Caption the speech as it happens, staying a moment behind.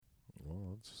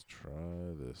Let's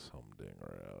try this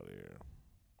humdinger out here.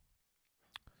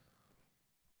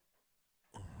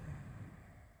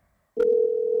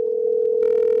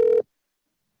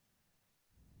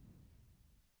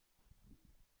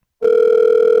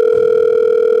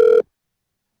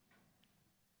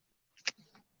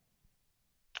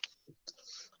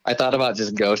 I thought about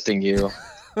just ghosting you.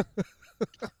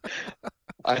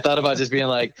 I thought about just being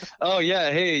like, "Oh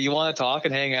yeah, hey, you want to talk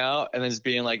and hang out?" And then just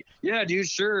being like, "Yeah, dude,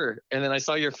 sure." And then I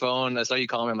saw your phone. I saw you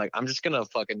call me. I'm like, "I'm just gonna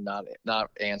fucking not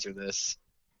answer this."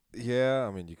 Yeah,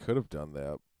 I mean, you could have done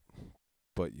that,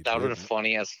 but you That would have been didn't.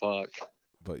 funny as fuck.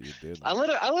 But you I didn't. let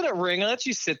it. I let it ring. I let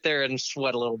you sit there and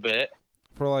sweat a little bit.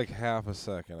 For like half a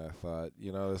second, I thought,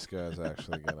 this guy's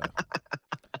actually gonna.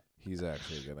 He's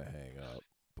actually gonna hang up,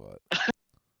 but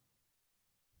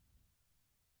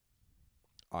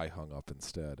I hung up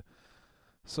instead.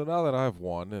 So now that I've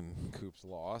won and Coop's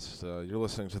lost, you're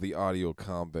listening to the Audio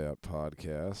Combat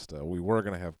Podcast. We were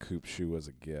going to have Coop Shoe as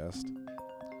a guest.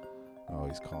 Oh,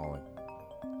 he's calling.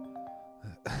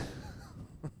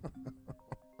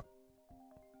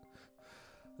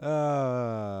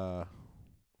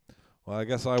 Well, I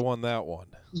guess I won that one.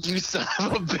 You son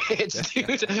of a bitch,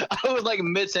 dude. I was like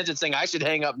mid sentence saying I should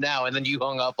hang up now, and then you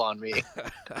hung up on me.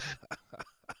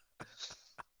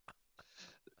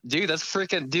 Dude, that's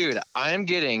freaking dude. I'm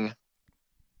getting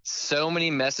so many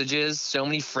messages, so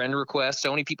many friend requests, so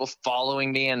many people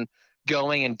following me and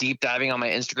going and deep diving on my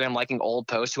Instagram, liking old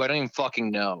posts who I don't even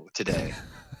fucking know today.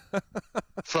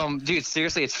 From dude,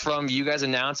 seriously, it's from you guys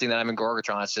announcing that I'm in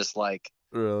Gorgatron. It's just like,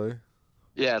 Really?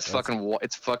 yeah, it's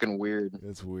That's fucking weird.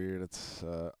 it's weird. It's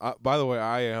by the way,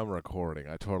 I am recording.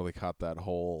 I totally caught that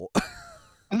whole.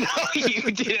 No,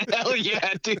 you didn't. Hell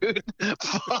yeah, dude.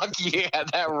 Fuck yeah,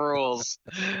 that rules.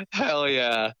 Hell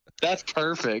yeah, that's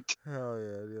perfect. Hell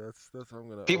yeah, dude. That's how I'm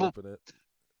gonna People open it.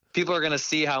 people are gonna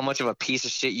see how much of a piece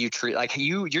of shit you treat. Like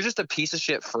you're just a piece of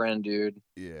shit friend, dude.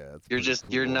 Yeah, it's You're pretty just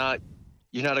cool. you're not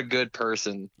a good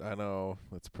person. I know.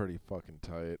 That's pretty fucking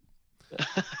tight.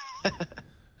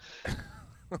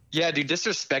 Yeah, dude,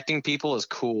 disrespecting people is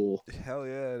cool. Hell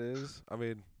yeah, it is. I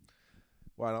mean,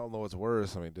 well, I don't know what's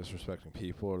worse. I mean, disrespecting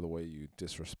people or the way you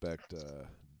disrespect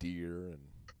deer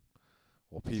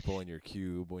and people in your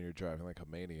cube when you're driving like a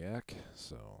maniac.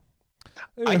 So,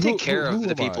 I anyway, take care of who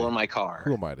the am people I? in my Who car.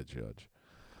 am I to judge?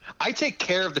 I take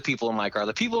care of the people in my car.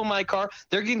 The people in my car,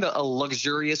 they're getting a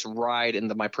luxurious ride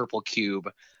in my purple cube.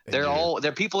 And you're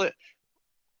They're people.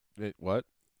 what?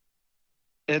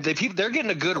 And they're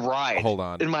getting a good ride Hold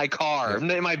on. in my car,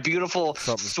 Yeah, in my beautiful,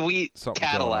 something's sweet something's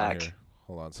going on Cadillac. here.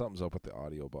 Hold on, something's up with the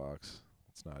audio box.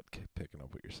 It's not picking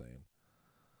up what you're saying.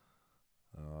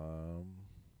 All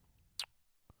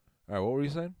right, what were you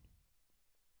saying?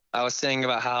 I was saying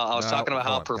about how I was No, talking about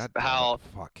hold on. God damn it! how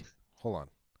Fuck. Hold on. I'm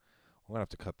gonna have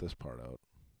to cut this part out.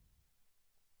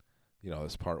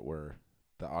 This part where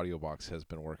the audio box has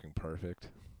been working perfect.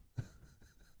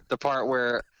 the part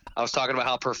where I was talking about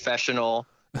how professional.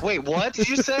 Wait, what did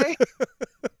you say?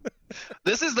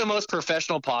 This is the most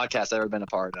professional podcast I've ever been a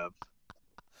part of.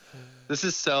 This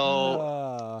is so.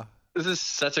 Ah, This is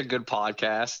such a good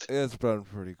podcast. it's been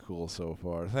pretty cool so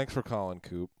far. Thanks for calling,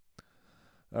 Coop.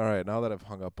 All right, now that I've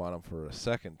hung up on him for a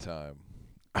second time,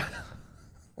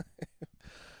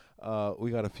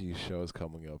 we got a few shows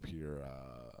coming up here.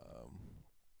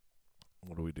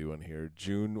 What are we doing here?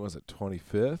 June, was it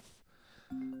 25th?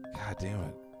 God damn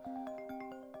it.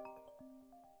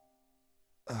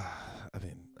 I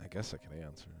mean, I guess I can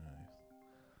answer.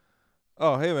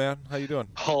 Oh, hey man, how you doing?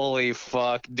 Holy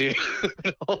fuck, dude!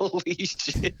 Holy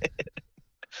shit!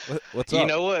 What's You up?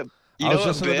 know what? You I know was what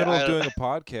just in the bit? middle of doing a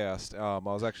podcast. I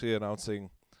was actually announcing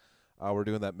we're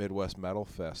doing that Midwest Metal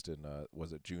Fest in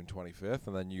was it June 25th?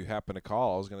 And then you happened to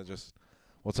call. I was gonna just,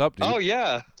 what's up, dude? Oh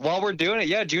yeah. While we're doing it,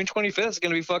 yeah, June 25th is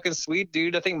gonna be fucking sweet,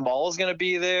 dude. I think Maul's gonna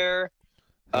be there.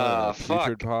 Hell yeah, Fuck.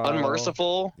 Putrid Pile.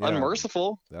 Unmerciful. Yeah,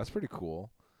 Unmerciful. that's pretty cool.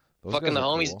 Those Fucking guys the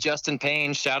are homies cool, Justin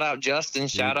Payne. Shout out Justin.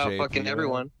 dude. Shout out fucking JP, man.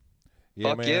 everyone. Yeah,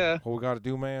 Fuck man. yeah. What we gotta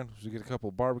do, man, is we get a couple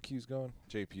of barbecues going.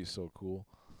 JP is so cool.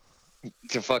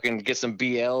 To fucking get some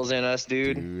BLs in us,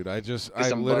 dude. Dude, Get I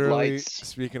some Bud literally, Lights.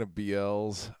 speaking of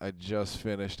BLs, I just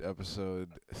finished episode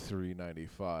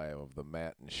 395 of the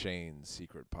Matt and Shane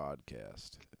Secret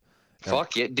Podcast.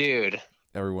 Fuck it, dude.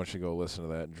 Everyone should go listen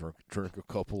to that and drink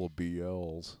a couple of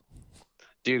BLs.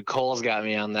 Dude, Cole's got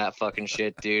me on that fucking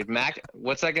shit, dude.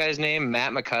 What's that guy's name?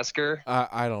 Matt McCusker?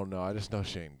 I don't know. I just know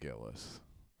Shane Gillis.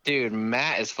 Dude,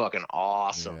 Matt is fucking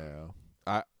awesome.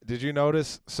 Yeah. Did you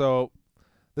notice? So,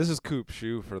 this is Coop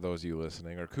Shoe for those of you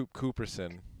listening, or Coop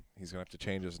Cooperson. He's gonna have to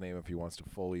change his name if he wants to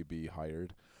fully be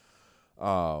hired.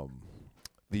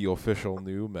 the official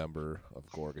new member of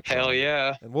Gorgatron. Hell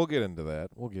yeah. And we'll get into that.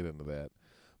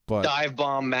 But Dive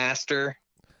bomb master.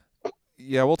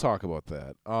 yeah, we'll talk about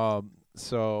that.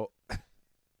 So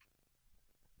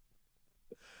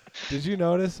did you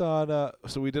notice on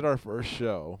so we did our first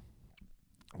show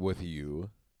with you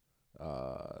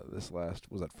this last,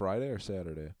 was that Friday or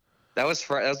Saturday? That was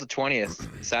the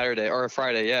 20th, Saturday or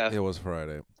Friday, yeah. It was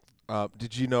Friday.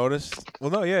 Did you notice?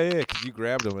 Well, no, yeah, because you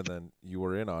grabbed them and then you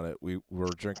were in on it. We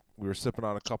were sipping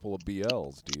on a couple of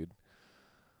BLs, dude.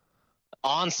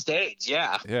 On stage,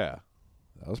 yeah. Yeah,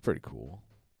 that was pretty cool.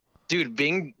 Dude,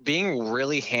 being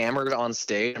really hammered on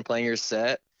stage and playing your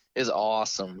set is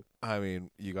awesome. I mean,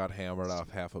 you got hammered off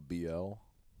half a BL.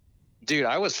 Dude,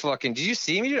 I was fucking. Did you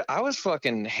see me? Dude? I was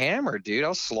fucking hammered, dude. I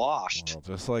was sloshed. Well,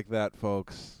 just like that,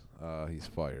 folks. He's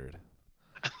fired.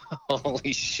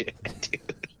 Holy shit,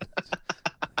 dude.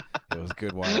 It was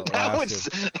good while it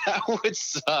lasted. That would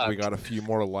suck. We got a few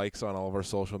more likes on all of our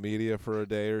social media for a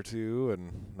day or two,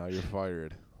 and now you're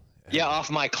fired. Yeah,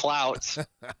 off my clout.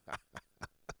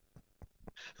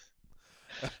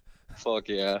 Fuck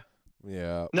yeah.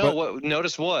 Yeah. No, what?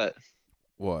 Notice what?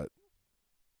 What?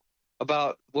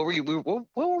 About what were you? What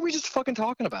were we just fucking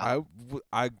talking about?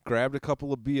 I grabbed a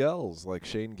couple of BLs like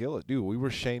Shane Gillis. Dude, we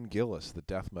were Shane Gillis, the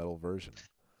death metal version.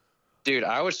 Dude,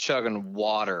 I was chugging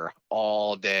water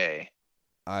all day.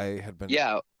 I had been.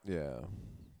 Yeah. Yeah.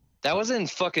 That was in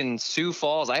fucking Sioux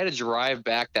Falls. I had to drive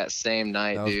back that same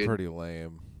night, That was dude. pretty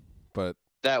lame, but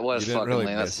That was you didn't fucking really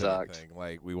lame. That miss sucked. anything.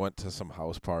 Like we went to some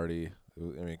house party.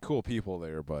 I mean, cool people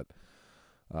there, but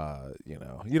you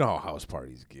know how house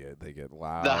parties get. They get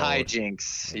loud. The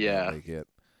hijinks, and yeah. then they get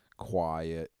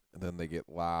quiet, and then they get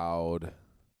loud,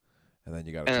 and then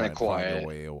you got to And try then and quiet. find a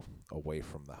way away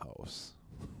from the house.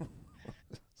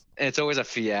 And it's always a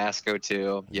fiasco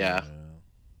too. Yeah.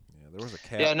 Yeah, there was a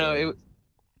cat. Yeah, no, there.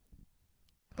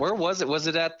 where was it? Was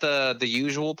it at the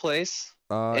usual place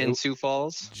in Sioux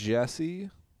Falls? Jesse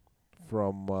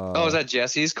from. Oh, is that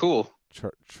Jesse's? Cool.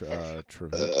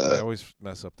 I always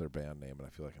mess up their band name, and I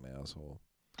feel like an asshole.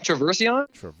 Traversion?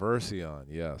 Traversion,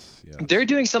 yes. They're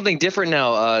doing something different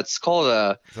now. It's called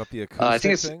Is that the acoustic I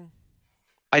think it's. thing?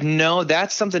 I know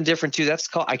that's something different too. That's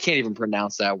called. I can't even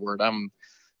pronounce that word.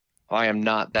 I am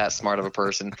not that smart of a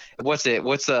person. What's it?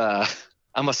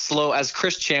 I'm a slow, as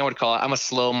Chris Chan would call it. I'm a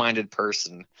slow-minded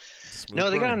person. No,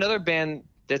 they got another band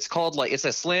that's called it's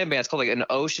a slam band. It's called like An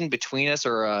Ocean Between Us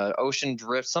or Ocean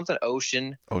Drift, something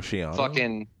ocean. Oceano?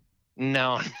 Fucking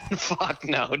no, fuck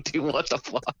no, dude. What the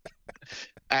fuck?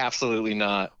 Absolutely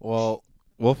not. Well,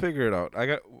 we'll figure it out.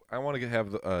 I want to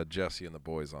have Jesse and the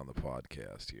boys on the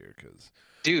podcast here because.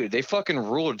 Dude, they fucking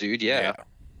rule, dude. Yeah.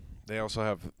 They also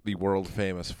have the world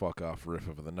famous "fuck off" riff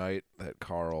of the night that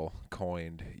Carl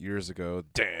coined years ago.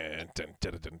 Anyway,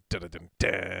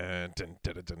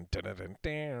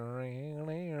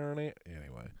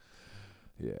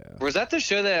 yeah. Was that the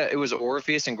show that it was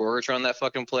Orpheus and Gorgatron that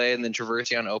fucking played, and then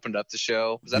Traversion opened up the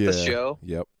show? Was that the show?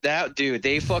 Yep. That dude,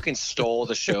 they fucking stole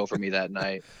the show from me that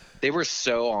night. They were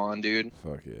so on, dude.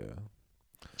 Fuck yeah.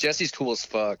 Jesse's cool as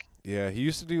fuck. Yeah, he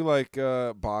used to do like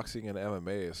boxing and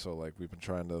MMA, so like we've been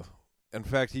trying to. In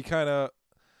fact, he kind of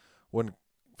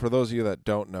for those of you that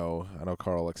don't know, I know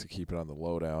Carl likes to keep it on the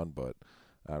lowdown, but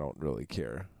I don't really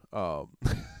care.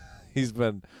 He's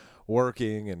been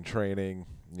working and training,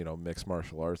 mixed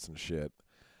martial arts and shit.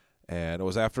 And it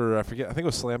was after, I think it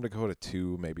was Slam Dakota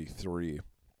 2, maybe 3.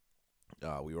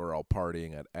 We were all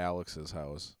partying at Alex's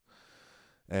house.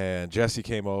 And Jesse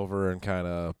came over and kind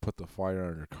of put the fire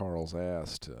under Carl's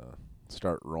ass to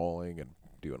start rolling and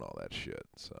doing all that shit.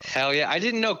 So hell yeah. I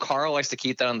didn't know Carl likes to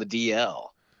keep that on the DL.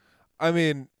 I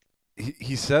mean,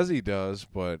 he says he does,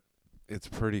 but it's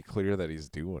pretty clear that he's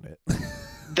doing it.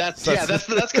 That's kind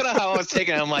of how I was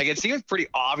taking it. I'm like, it seems pretty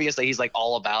obvious that he's like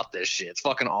all about this shit. It's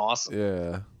fucking awesome.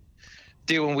 Yeah.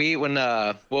 Dude, when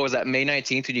what was that, May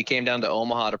 19th when you came down to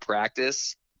Omaha to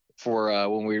practice for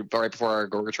when we right before our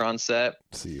Gorgatron set.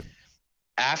 See.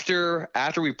 After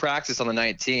we practiced on the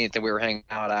 19th and we were hanging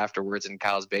out afterwards in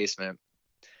Kyle's basement,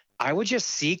 I would just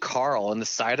see Carl on the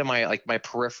side of my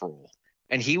peripheral,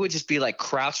 and he would just be like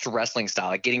crouched wrestling style,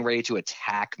 like getting ready to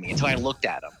attack me until I looked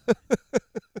at him.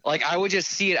 Like I would just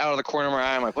see it out of the corner of my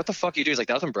eye. I'm like, "What the fuck are you doing?" He's like,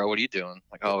 "Nothing, bro. What are you doing?" I'm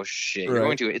like, "Oh shit, you're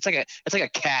going to." It's like a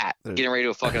cat getting ready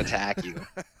to fucking attack you.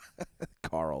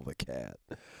 Carl the cat.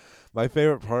 My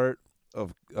favorite part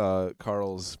of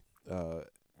Carl's,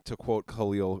 to quote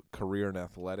Khalil, career in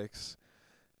athletics.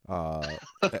 And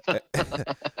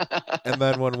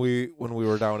then when we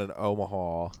were down in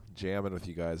Omaha jamming with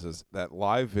you guys, is that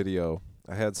live video.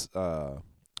 I had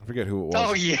I forget who it was.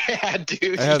 Oh yeah,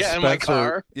 dude. I had Yeah, Spencer. in my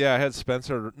car. Yeah, I had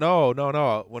Spencer. No.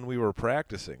 When we were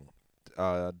practicing,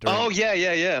 during Oh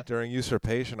yeah. during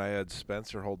usurpation, I had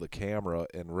Spencer hold the camera,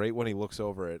 and right when he looks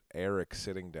over at Eric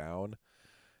sitting down,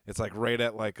 it's like right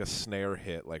at like a snare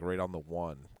hit, like right on the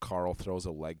one. Carl throws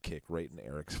a leg kick right in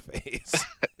Eric's face.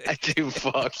 Dude,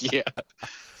 fuck yeah.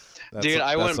 That's Dude,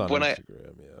 I that's went on when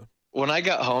Instagram, yeah. I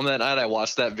got home that night, I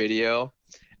watched that video,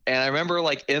 and I remember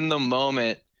like in the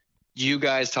moment, you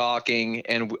guys talking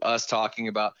and us talking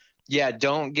about, yeah,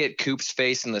 don't get Coop's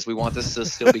face in this. We want this to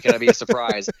still be kind of be a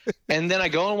surprise. And then I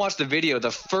go and watch the video.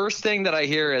 The first thing that I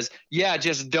hear is, yeah,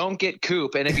 just don't get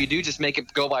Coop, and if you do, just make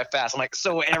it go by fast. I'm like,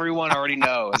 so everyone already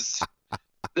knows.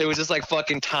 It was just like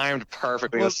fucking timed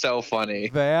perfectly. It was so funny.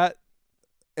 That,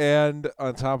 and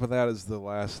on top of that is the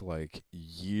last like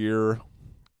year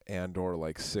and or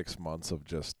like 6 months of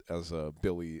just, as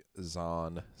Billy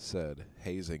Zahn said,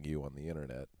 hazing you on the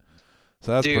internet.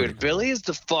 So that's pretty Dude, cool. Billy is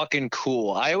the fucking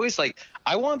cool. I always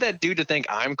I want that dude to think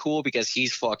I'm cool because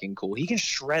he's fucking cool. He can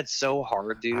shred so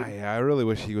hard, dude. I really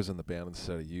wish he was in the band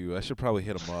instead of you. I should probably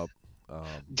hit him up.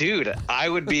 Dude, I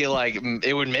would be like,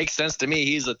 it would make sense to me.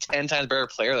 He's a 10 times better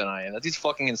player than I am. That dude's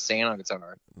fucking insane on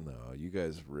guitar. No, you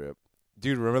guys rip.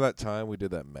 Dude, remember that time we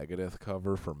did that Megadeth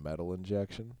cover for Metal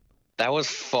Injection? That was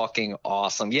fucking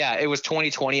awesome. Yeah, it was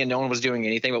 2020 and no one was doing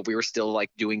anything, but we were still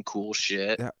like doing cool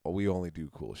shit. Yeah, we only do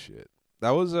cool shit. That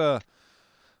was I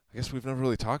guess we've never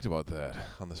really talked about that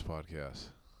on this podcast.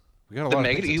 We got a The lot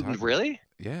of Megadeth, things to you talk about. really?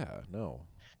 Yeah, no.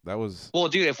 That was Well,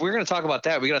 dude, if we're gonna talk about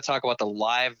that, we gotta talk about the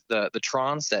live, the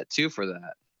Tron set too for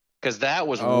that, because that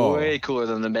was way cooler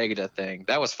than the Megadeth thing.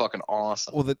 That was fucking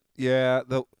awesome.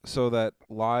 well, so that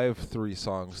live 3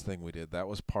 songs thing we did, that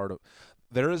was part of.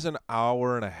 There is an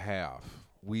hour and a half.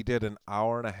 We did an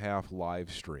hour and a half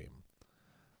live stream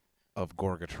of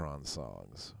Gorgatron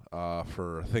songs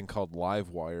for a thing called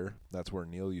Livewire. That's where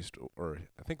Neil used to, or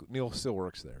I think Neil still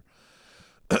works there.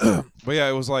 But yeah,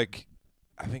 it was like,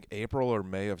 I think April or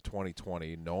May of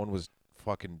 2020. No one was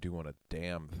fucking doing a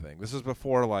damn thing. This is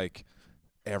before like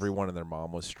everyone and their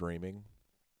mom was streaming.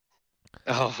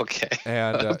 Oh, okay.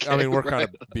 And Okay, I mean, we're right. kind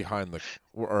of behind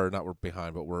or not we're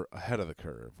behind, but we're ahead of the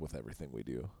curve with everything we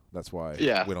do. That's why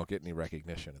Yeah. we don't get any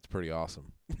recognition. It's pretty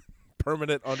awesome.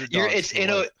 Permanent underdog. It's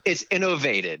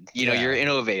innovated. You know, Yeah. you're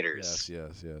innovators.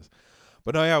 Yes.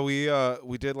 But no, yeah,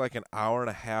 we did like an hour and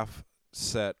a half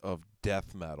set of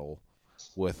death metal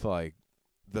with like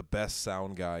the best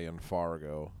sound guy in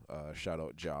Fargo. Shout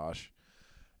out Josh,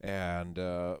 and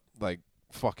like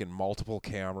fucking multiple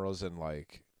cameras and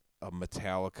like a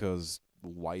Metallica's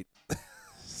light.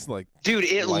 Like, Dude,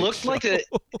 it light looked like show.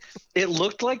 it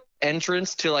looked like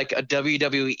entrance to like a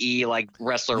WWE like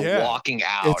wrestler Yeah. walking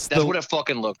out. It's That's the- what it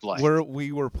fucking looked like. Where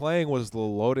we were playing was the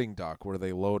loading dock where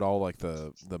they load all like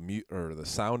the mute or the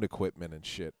sound equipment and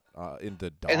shit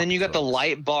into dock And then you got the trucks.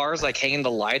 light bars like hanging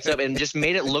the lights up and just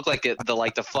made it look like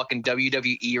the fucking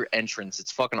WWE entrance.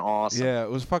 It's fucking awesome. Yeah, it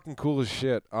was fucking cool as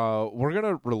shit. We're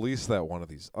gonna release that one of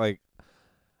these. Like,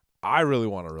 I really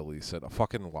want to release it, a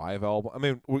fucking live album. I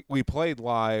mean, we played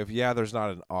live. Yeah, there's not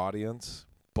an audience,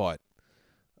 but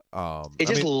It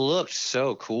just I mean, looked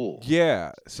so cool.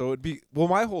 yeah. So it'd be, well,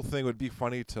 my whole thing would be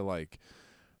funny to like,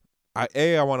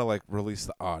 I want to like release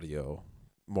the audio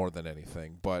more than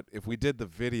anything, but if we did the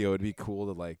video, it'd be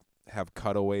cool to like have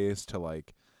cutaways to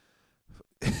like,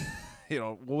 you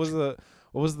know, what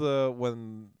was the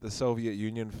when the Soviet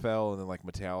Union fell and then like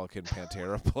Metallica and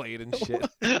Pantera played and shit.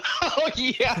 Oh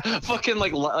yeah, fucking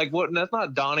like what? That's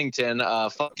not Donington.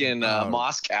 Fucking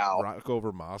Moscow. Rock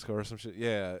over Moscow or some shit.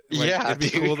 Yeah, Yeah, it'd be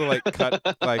dude. cool to like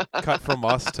cut from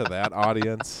us to that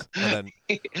audience, and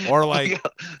then or like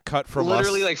cut from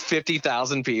literally us. like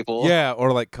 50,000 people. Yeah,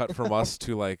 or like cut from us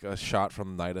to like a shot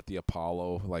from Night at the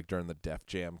Apollo, like during the Def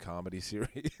Jam comedy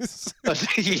series.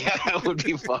 Yeah, that would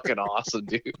be fucking awesome,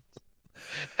 dude.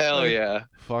 Hell yeah.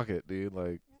 Fuck it, dude.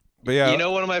 Like, but yeah, You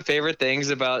know, one of my favorite things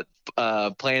about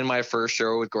playing my first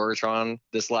show with Gorgatron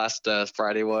this last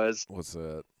Friday was what's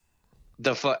that?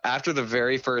 after the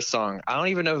very first song. I don't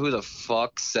even know who the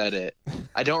fuck said it.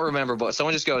 I don't remember, but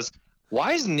someone just goes,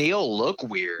 "Why does Neil look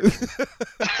weird?"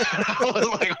 I was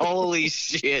like, "Holy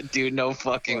shit, dude! No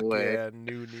fucking Fuck way!" yeah,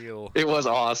 new Neil. It was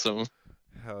awesome.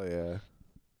 Hell yeah.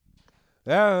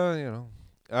 Yeah, you know.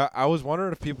 I was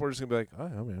wondering if people were just gonna be like, "Oh,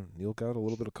 I mean, Neil got a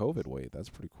little bit of COVID weight. That's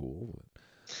pretty cool."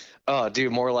 Oh,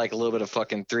 dude, more like a little bit of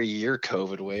fucking 3-year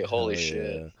COVID weight. Holy Hell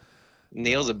shit. yeah.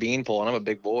 Neil's a beanpole, and I'm a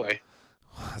big boy.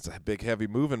 That's a big, heavy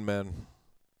moving, man.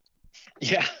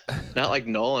 Yeah, not like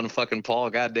Nolan fucking Paul.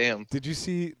 Goddamn. Did you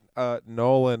see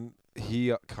Nolan?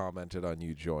 He commented on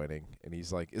you joining, and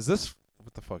he's like, "Is this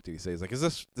what the fuck did he say?" He's like,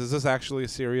 "Is this actually a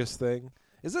serious thing?"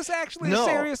 Is this actually a No.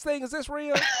 serious thing? Is this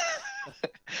real?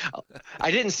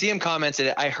 I didn't see him comment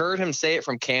it. I heard him say it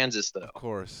from Kansas, though. Of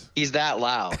course. He's that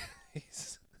loud.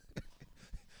 He's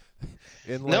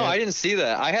No, I didn't see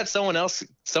that. I had someone else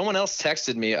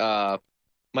texted me,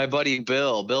 my buddy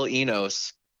Bill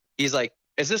Enos. He's like,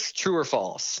 "Is this true or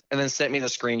false?" And then sent me the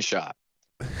screenshot.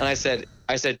 And I said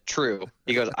true.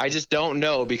 He goes, "I just don't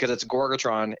know because it's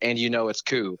Gorgatron and you know it's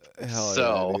Coop." Hell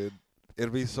So yeah, dude.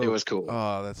 It'd be so. it was cool.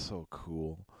 Oh, that's so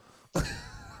cool.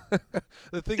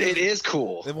 The thing It is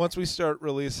cool. And once we start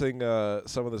releasing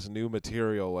some of this new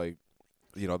material, like,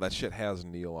 you know, that shit has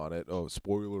Neil on it. Oh,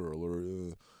 spoiler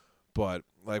alert. But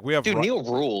like we have Dude, Neil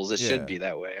rules. It Yeah. should be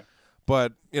that way.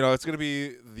 But, you know, it's going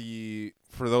to be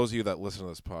for those of you that listen to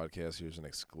this podcast, here's an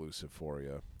exclusive for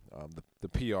you. The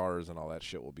PRs and all that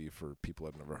shit will be for people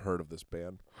that have never heard of this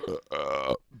band.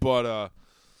 But,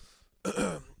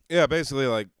 yeah, basically,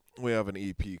 like, we have an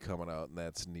EP coming out, and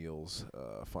that's Neil's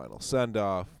final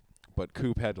send-off. But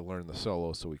Coop had to learn the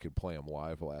solo so we could play him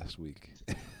live last week.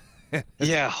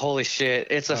 Yeah, holy shit.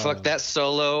 It's a fuck that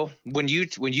solo. When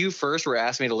you first were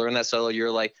asking me to learn that solo, you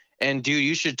were like, and dude,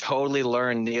 you should totally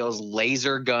learn Neil's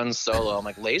laser gun solo. I'm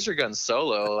like, laser gun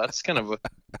solo?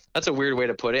 That's a weird way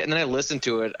to put it. And then I listened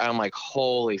to it, I'm like,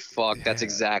 holy fuck, that's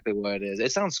exactly what it is.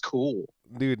 It sounds cool.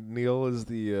 Dude, Neil is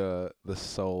the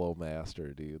solo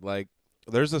master, dude. Like,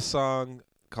 there's a song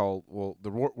called, well, the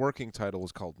working title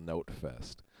is called Note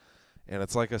Fest. And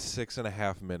it's like a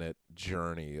 6.5 minute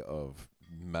journey of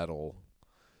metal.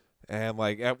 And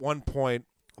like at one point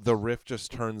the riff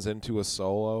just turns into a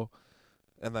solo,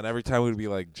 and then every time we'd be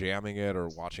like jamming it or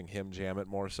watching him jam it,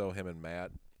 more so him and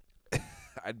Matt,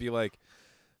 I'd be like,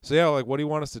 so yeah, like, what do you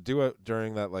want us to do it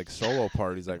during that like solo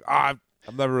part? He's like, I've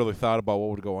never really thought about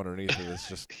what would go underneath it. It's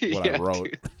just what Yeah, I wrote.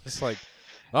 dude. It's like,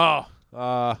 all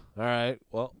right,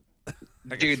 well,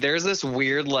 Dude, there's this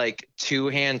weird like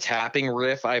two-hand tapping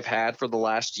riff I've had for the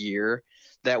last year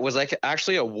that was like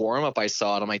actually a warm-up I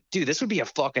saw it. I'm like, dude, this would be a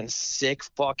fucking sick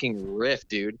fucking riff,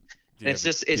 dude. do you It's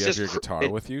have, just do you have your cr- guitar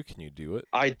it- with you? Can you do it?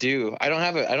 I do. I don't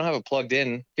have it plugged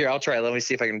in. Here, I'll try it. Let me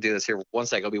see if I can do this here. 1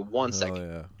 second. It'll be 1 second.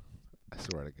 Oh yeah, I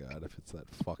swear to God, if it's that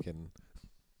fucking.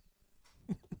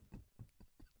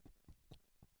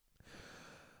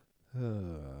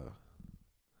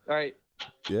 All right.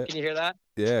 Yeah, Can you hear that?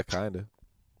 yeah, kind of.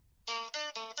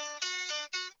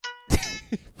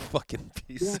 Fucking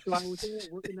piece. Yeah, so I was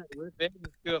working that riff in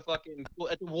to a fucking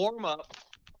at the warm up.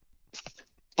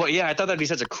 But yeah, I thought that'd be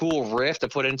such a cool riff to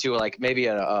put into like maybe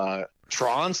a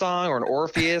Tron song or an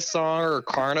Orpheus song or a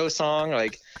Carno song.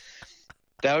 Like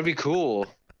that would be cool.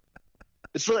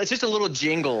 It's just a little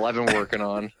jingle I've been working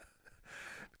on.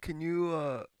 Can you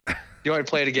You want me to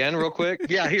play it again real quick?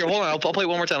 Yeah, here, hold on. I'll play it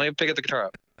one more time. Let me pick up the guitar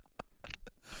up.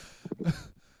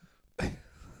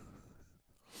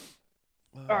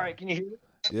 All right, can you hear it?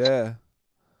 Yeah.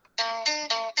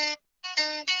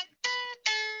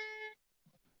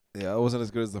 Yeah, it wasn't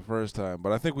as good as the first time,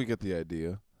 but I think we get the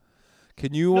idea.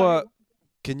 Can you No,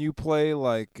 can you play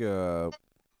like hell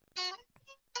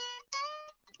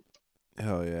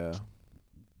yeah.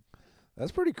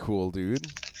 That's pretty cool, dude.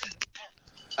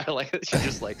 I like that she's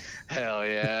just like, hell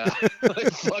yeah.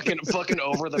 Like fucking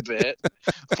over the bit.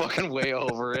 Fucking way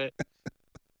over it.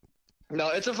 No,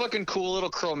 it's a fucking cool little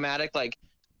chromatic, like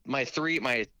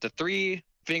the three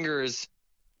fingers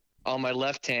on my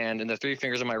left hand and the three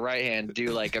fingers on my right hand do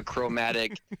like a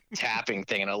chromatic tapping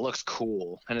thing, and it looks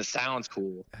cool and it sounds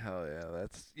cool. Hell yeah,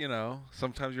 that's, you know,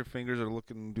 sometimes your fingers are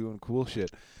doing cool shit.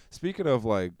 Speaking of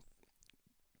like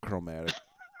chromatic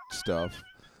stuff,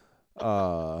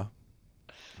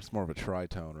 it's more of a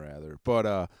tritone rather.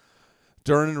 But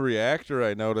during Reactor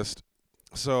I noticed,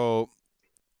 so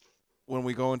when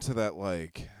we go into that,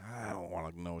 like, I don't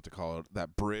want to know what to call it,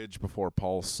 that bridge before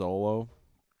Paul's solo,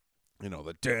 you know,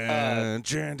 the dan,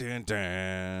 dan, dan,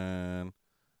 dan,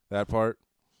 that part.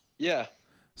 Yeah.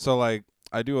 So, like,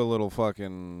 I do a little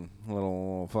fucking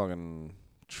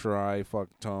tri-fuck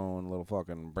tone, little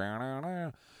fucking,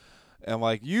 and,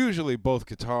 like, usually both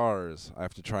guitars, I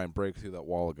have to try and break through that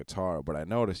wall of guitar, but I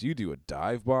noticed you do a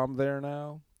dive bomb there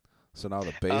now, so now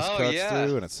the bass cuts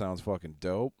through, and it sounds fucking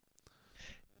dope.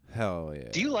 Hell yeah.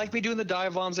 Do you like me doing the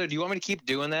dive bombs there? Do you want me to keep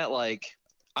doing that? Like,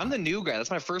 I'm the new guy. That's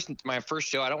my first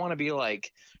show. I don't want to be like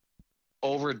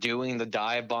overdoing the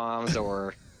dive bombs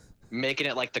or making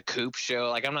it like the Coop show.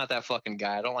 Like, I'm not that fucking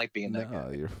guy. I don't like being that guy.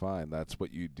 No, you're fine. That's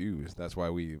what you do. That's why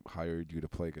we hired you to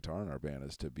play guitar in our band,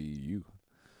 is to be you.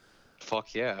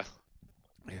 Fuck yeah.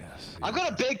 Yes. I've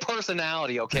got a big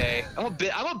personality, okay? I'm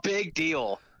a big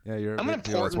deal. Yeah, you're a I'm an big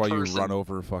deal. That's why important you person. run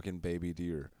over fucking baby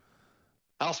deer.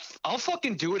 I'll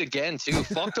fucking do it again too.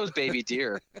 Fuck those baby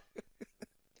deer.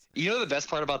 You know the best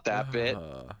part about that bit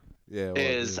Yeah. Well,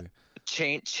 is really.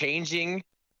 changing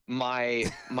my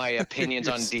opinions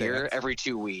Your on deer stance. every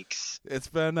 2 weeks. It's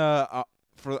been I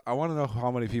want to know how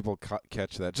many people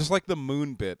catch that. Just like the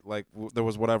moon bit, like there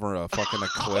was whatever a fucking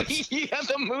eclipse. Yeah,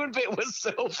 the moon bit was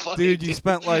so funny, Dude, you dude.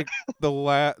 spent like the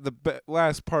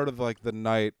last part of like the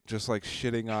night just like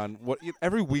shitting on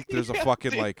every week there's a Yeah,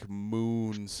 fucking dude. like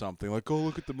moon something. Like, go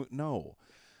look at the moon. No.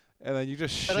 And then you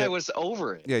just And I shit. was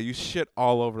over it Yeah, you shit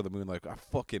all over the moon. Like, I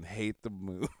fucking hate the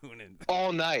moon. And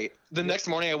all night. The next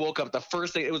morning I woke up.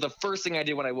 It was the first thing I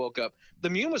did when I woke up. The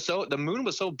moon was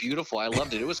so beautiful. I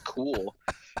loved it. It was cool.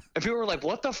 And people were like,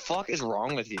 "What the fuck is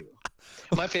wrong with you?"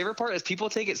 My favorite part is people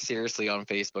take it seriously on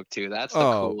Facebook too. That's the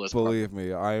oh, coolest part. believe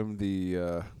me, I'm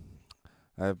the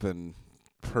I've been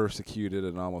persecuted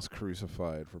and almost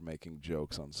crucified for making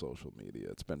jokes on social media.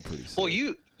 It's been pretty sick. Well,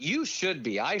 you should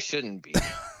be. I shouldn't be.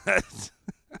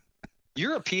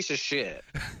 You're a piece of shit.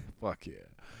 Fuck yeah.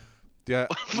 Yeah,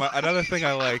 another thing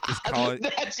I like is calling.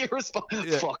 That's your response.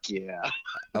 Yeah. Fuck yeah,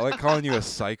 I like calling you a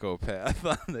psychopath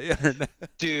on the internet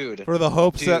dude. for the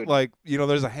hopes that, Dude. like,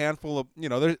 there's a handful of,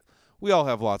 we all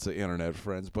have lots of internet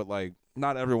friends, but like,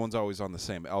 not everyone's always on the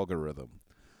same algorithm.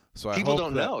 So People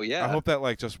don't know. Yeah. I hope that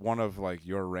like just one of like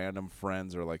your random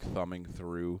friends are like thumbing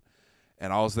through,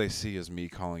 and all they see is me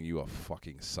calling you a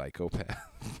fucking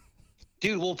psychopath.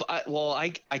 Dude,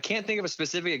 I can't think of a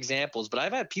specific examples, but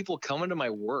I've had people come into my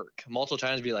work multiple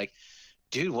times and be like,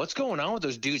 "Dude, what's going on with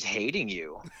those dudes hating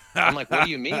you?" I'm like, "What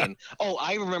do you mean?" Oh,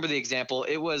 I remember the example.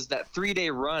 It was that 3-day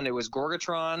run. It was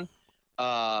Gorgatron,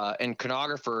 and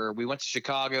Chronographer. We went to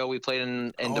Chicago. We played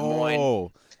in Des Moines,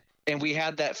 Oh, and we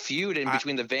had that feud in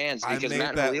between the vans I because made Matt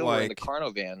and that, Halil were in the like-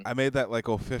 Carno van. I made that like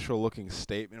official looking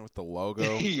statement with the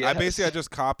logo. Yes. I just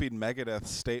copied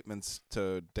Megadeth's statements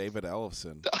to David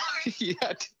Ellefson. Yeah,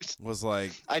 dude. Was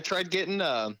like, I tried getting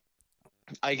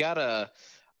I got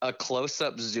a close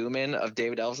up zoom in of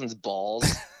David Ellison's balls,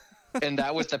 and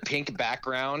that was the pink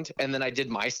background, and then I did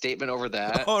my statement over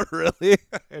that. oh really?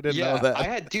 I didn't know that.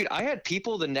 I had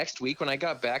people the next week when I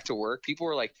got back to work. People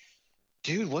were like,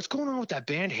 "Dude, what's going on with that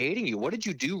band hating you? What did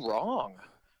you do wrong?"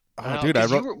 Oh, dude, I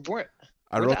wrote that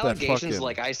allegations fucking.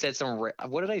 like I said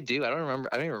what did I do? I don't remember.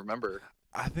 I don't even remember.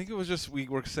 I think it was just we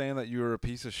were saying that you were a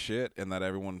piece of shit and that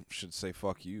everyone should say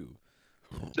fuck you.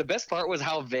 The best part was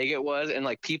how vague it was, and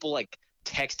like people like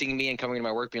texting me and coming to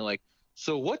my work being like,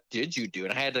 "So what did you do?"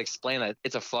 And I had to explain that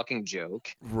it's a fucking joke.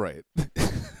 Right.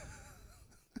 It's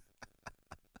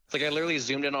like I literally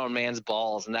zoomed in on a man's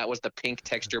balls, and that was the pink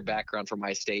texture background for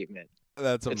my statement.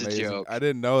 That's It's a amazing. joke. I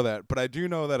didn't know that, but I do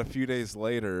know that a few days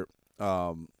later,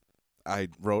 I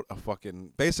wrote a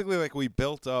fucking basically like we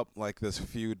built up like this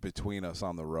feud between us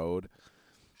on the road.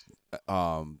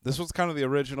 This was kind of the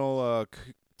original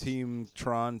Team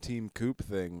Tron, Team Coop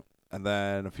thing, and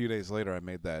then a few days later I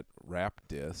made that rap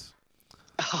diss.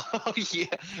 Oh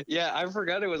yeah. I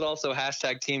forgot it was also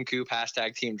 #Team Coop,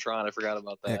 #Team Tron. I forgot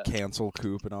about Yeah, that. cancel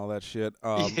Coop and all that shit.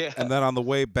 Yeah. And then on the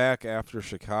way back after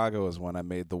Chicago is when I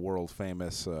made the world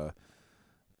famous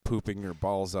pooping your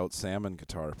balls out salmon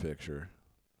guitar picture.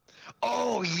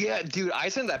 Oh yeah, dude. I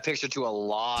sent that picture to a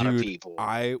lot of people.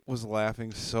 I was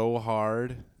laughing so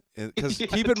hard. Because Yeah,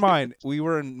 keep in mind, we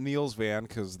were in Neil's van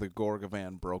because the Gorga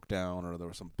van broke down or there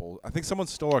was some bull. I think someone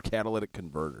stole our catalytic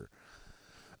converter.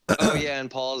 Oh yeah, and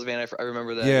Paul's van. I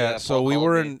remember that. Yeah, so Paul we called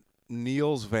were me. in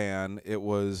Neil's van. It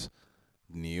was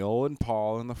Neil and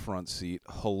Paul in the front seat.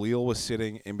 Halil was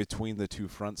sitting in between the two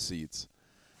front seats.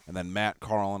 And then Matt,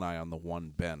 Carl, and I on the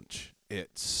one bench.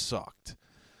 It sucked.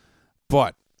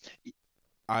 But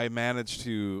I managed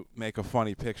to make a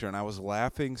funny picture, and I was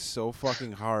laughing so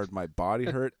fucking hard my body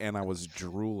hurt, and I was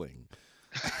drooling.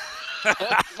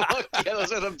 Fuck yeah,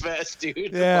 those are the best,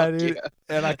 dude. Yeah, Fuck dude.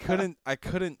 yeah. And I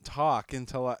couldn't talk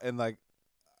until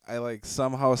I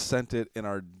somehow sent it in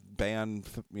our band,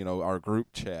 our group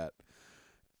chat.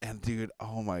 And dude,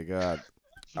 oh my god,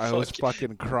 I was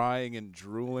fucking crying and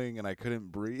drooling, and I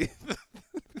couldn't breathe.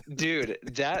 Dude,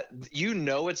 that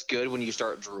it's good when you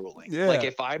start drooling. Yeah. Like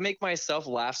if I make myself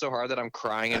laugh so hard that I'm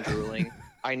crying and drooling,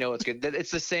 I know it's good.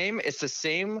 It's the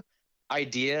same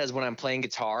idea as when I'm playing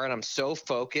guitar and I'm so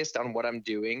focused on what I'm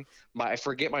doing, I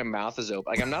forget my mouth is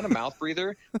open. Like I'm not a mouth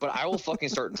breather, but I will fucking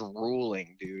start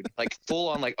drooling, dude. Like full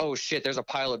on like, oh shit, there's a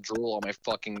pile of drool on my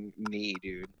fucking knee,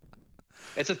 dude.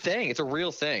 It's a thing. It's a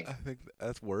real thing. I think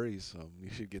that's worrisome. You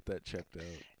should get that checked out.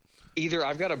 Either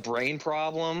I've got a brain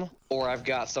problem or I've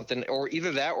got something, or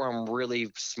either that or I'm really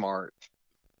smart.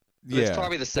 But Yeah, it's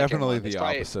probably the second definitely one. It's the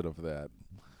probably- opposite of that.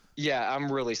 Yeah,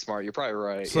 I'm really smart. You're probably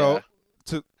right. So,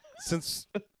 yeah. since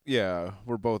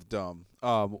we're both dumb.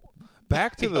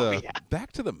 back to Oh, the yeah.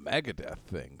 back to the Megadeth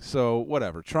thing. So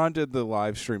whatever. Tron did the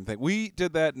live stream thing. We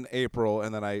did that in April,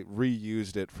 and then I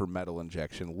reused it for Metal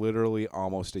Injection, literally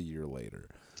almost a year later.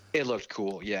 It looked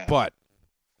cool, yeah. But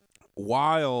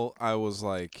while I was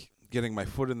like getting my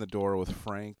foot in the door with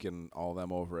Frank and all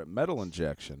them over at Metal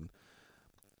Injection,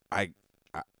 I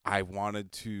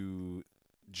wanted to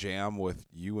jam with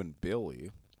you and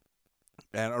Billy.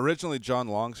 And originally John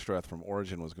Longstreth from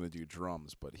Origin was going to do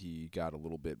drums, but he got a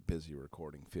little bit busy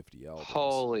recording 50 albums.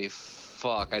 Holy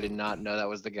fuck! I did not know that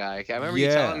was the guy. I remember you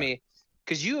telling me,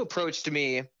 because you approached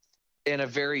me in a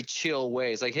very chill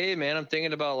way. It's like, hey man, I'm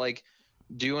thinking about like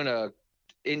doing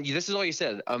and this is all you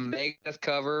said, a Megadeth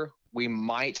cover. We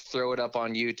might throw it up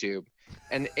on YouTube,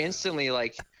 and instantly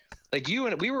like you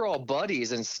and we were all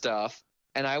buddies and stuff.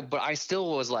 But I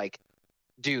still was like,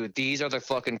 dude, these are the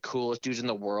fucking coolest dudes in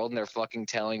the world, and they're fucking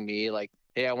telling me like,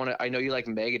 hey, I know you like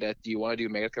Megadeth. Do you want to do a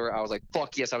Megadeth cover? I was like,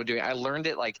 fuck yes, I'm doing it. I learned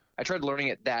it I tried learning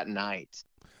it that night.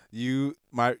 Your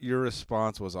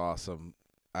response was awesome.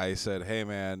 I said, hey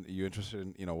man, you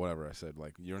interested in, whatever. I said,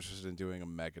 like, you're interested in doing a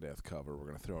Megadeth cover. We're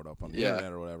going to throw it up on the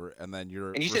internet or whatever. And then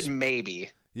you said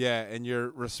maybe. Yeah, and your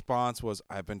response was,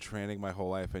 I've been training my whole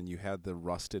life, and you had the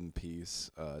Rust in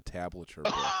Peace tablature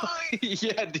book.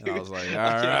 Yeah, dude. And I was like, all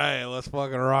right, let's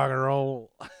fucking rock and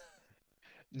roll.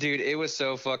 Dude, it was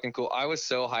so fucking cool. I was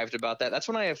so hyped about that. That's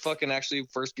when I fucking actually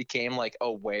first became like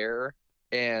aware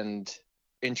and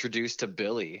introduced to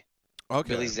Billy. Okay.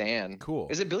 Billy Zan. Cool.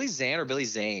 Is it Billy Zan or Billy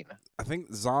Zane? I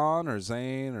think Zahn or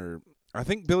Zane or I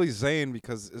think Billy Zane,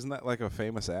 because isn't that like a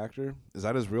famous actor? Is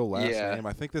that his real last name?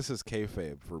 I think this is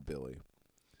kayfabe for Billy.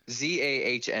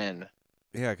 Zahn.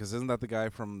 Yeah, because isn't that the guy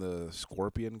from the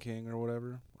Scorpion King or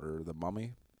whatever? Or the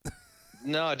Mummy?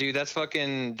 No, dude, that's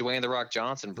fucking Dwayne The Rock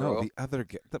Johnson, bro. No, the other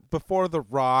guy. Before The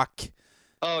Rock.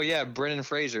 Oh, yeah, Brendan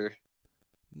Fraser.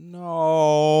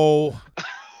 No.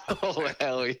 Oh,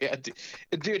 hell yeah.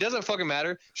 Dude, it doesn't fucking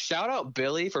matter. Shout out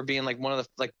Billy for being like one of the,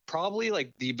 like, probably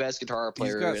like the best guitar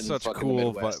player in He's got such fucking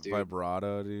cool Midwest, dude.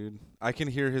 vibrato, dude. I can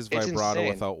hear his It's vibrato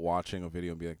insane. without watching a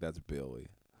video and be like, that's Billy.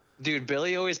 Dude,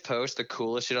 Billy always posts the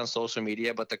coolest shit on social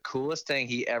media, but the coolest thing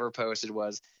he ever posted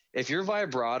was, if your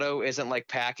vibrato isn't like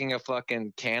packing a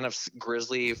fucking can of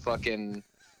grizzly fucking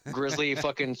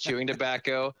chewing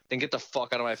tobacco, then get the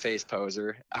fuck out of my face,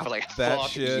 poser. I was like, That fuck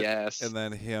shit, yes. and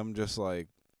then him just like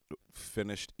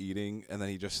finished eating, and then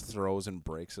he just throws and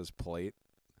breaks his plate.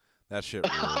 That shit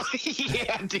rules.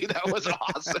 Yeah, dude, that was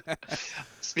awesome.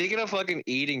 Speaking of fucking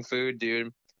eating food,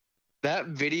 dude, that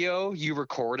video you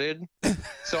recorded.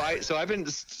 It's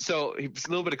a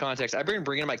little bit of context. I've been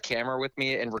bringing my camera with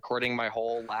me and recording my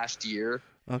whole last year.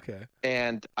 Okay.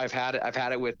 And I've had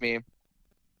it with me.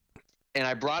 And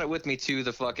I brought it with me to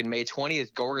the fucking May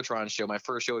 20th Gorgatron show, my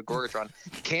first show at Gorgatron.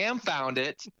 Cam found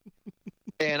it.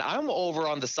 And I'm over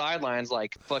on the sidelines,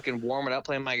 like fucking warming up,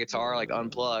 playing my guitar, like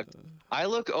unplugged. I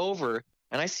look over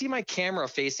and I see my camera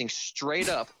facing straight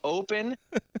up open.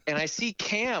 And I see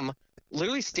Cam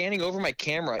literally standing over my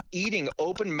camera, eating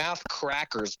open mouth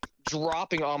crackers,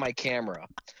 dropping on my camera.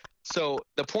 So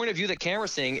the point of view that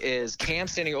camera's seeing is Cam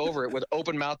standing over it with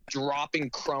open mouth, dropping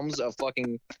crumbs of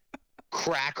fucking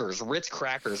crackers, Ritz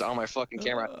crackers on my fucking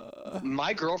camera.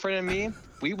 My girlfriend and me,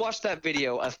 we watched that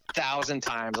video 1,000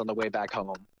 times on the way back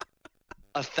home.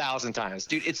 1,000 times.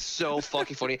 Dude, it's so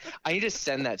fucking funny. I need to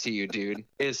send that to you, dude.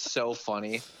 It is so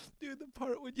funny. Dude, the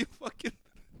part when you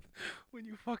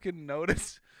fucking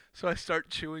notice, so I start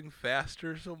chewing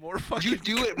faster, so more fucking. You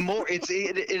do it more.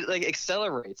 It like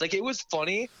accelerates. Like, it was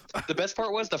funny. The best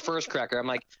part was the first cracker. I'm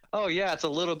like, oh yeah, it's a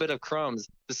little bit of crumbs.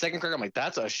 The second cracker, I'm like,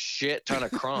 that's a shit ton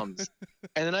of crumbs.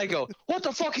 And then I go, what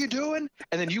the fuck are you doing?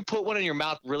 And then you put one in your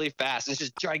mouth really fast. And it's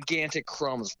just gigantic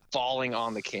crumbs falling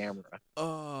on the camera.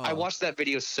 Oh. I watched that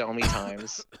video so many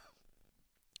times.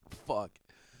 Fuck.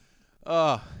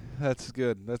 Oh, that's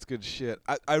good. That's good shit.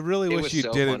 I really wish you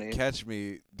didn't catch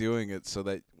me doing it, so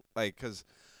that, like, because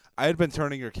I had been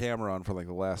turning your camera on for like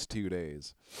the last 2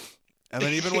 days. And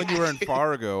then even when you were in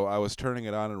Fargo, I was turning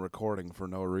it on and recording for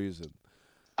no reason.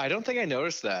 I don't think I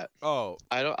noticed that. Oh.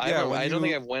 I don't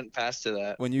think I've went past to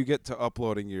that. When you get to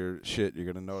uploading your shit, you're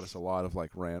going to notice a lot of,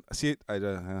 like, rant. See, I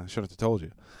shouldn't have told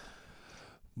you.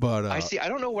 But I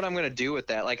don't know what I'm going to do with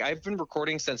that. Like, I've been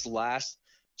recording since last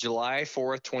July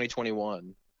 4th,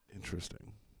 2021.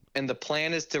 Interesting. And the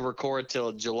plan is to record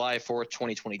till July 4th,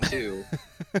 2022.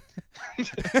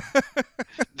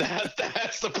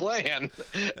 That's the plan.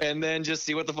 And then just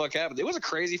see what the fuck happens. It was a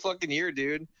crazy fucking year,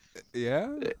 dude. Yeah?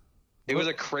 It was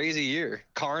a crazy year.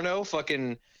 Carno,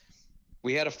 fucking,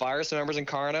 we had to fire some members in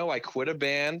Carno. I quit a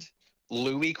band.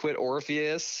 Louis quit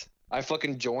Orpheus. I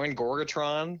fucking joined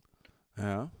Gorgatron.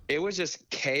 Yeah. It was just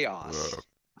chaos.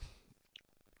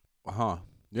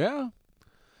 Yeah.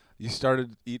 You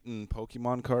started eating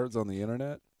Pokemon cards on the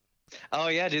internet? Oh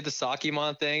yeah, dude, the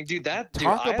Sakimon thing, dude. Talk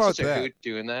I have about such a that. hoot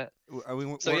doing that. I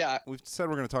mean, So yeah, we've said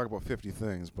we're going to talk about 50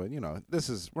 things, but we're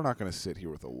not going to sit here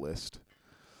with a list.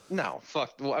 no,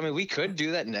 fuck. Well, I mean, we could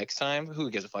do that next time. Who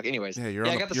gives a fuck? Anyways, Yeah,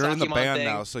 I got the you're in the Sakimon band thing.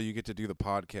 now, so you get to do the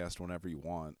podcast whenever you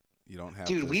want. You don't have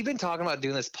Dude, to. we've been talking about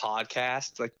doing this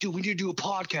podcast. Like, dude, we need to do a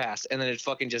podcast, and then it's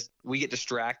fucking just we get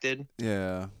distracted.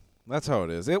 Yeah, that's how it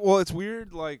is. It's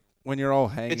weird, like when you're all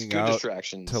It's hanging good out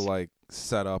distractions. to like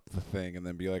set up the thing and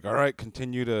then be like, all right,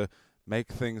 continue to make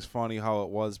things funny how it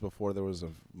was before there was a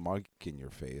mic in your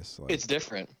face. Like, It's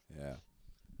different. yeah.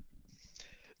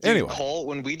 Dude, Anyway. Cole,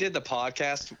 when we did the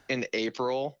podcast in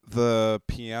April, The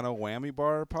Piano Whammy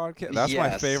Bar podcast. That's my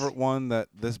Yes. favorite one that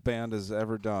this band has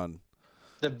ever done.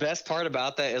 the best part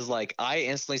about that is like I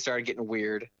instantly started getting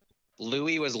weird.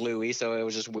 Louis was Louis, so it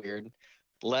was just weird.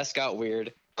 Les got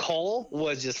weird. Cole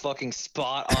was just fucking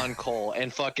spot on Cole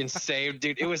and fucking saved,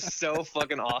 dude. It was so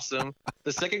fucking awesome.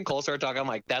 The second Cole started talking, I'm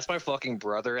like, that's my fucking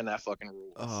brother, and that fucking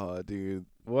rules. Oh, dude,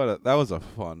 that was a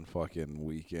fun fucking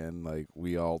weekend. Like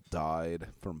we all died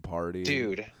from partying.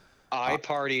 Dude, I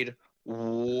partied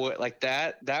like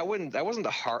that. That wasn't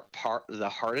the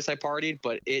hardest I partied,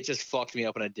 but it just fucked me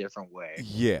up in a different way.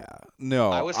 Yeah, no,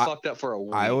 I was fucked up for a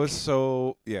week. I was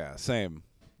same.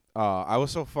 I was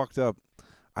so fucked up.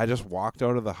 I just walked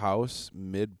out of the house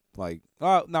now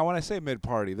when I say mid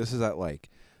party, this is at like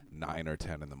 9 or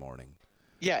 10 in the morning.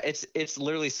 Yeah, it's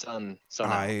literally sun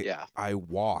out. Yeah. I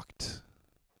walked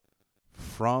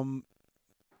from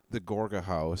the Gorga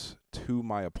house to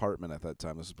my apartment at that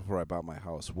time. This is before I bought my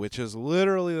house, which is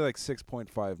literally like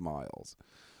 6.5 miles.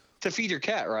 To feed your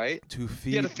cat, right? To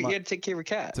feed You had to take care of your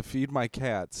cat. to feed my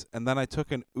cats, and then I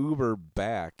took an Uber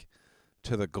back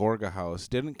to the Gorga house.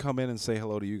 Didn't come in and say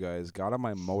hello to you guys. Got on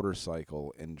my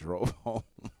motorcycle and drove home.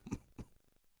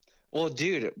 Well,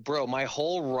 dude, bro, my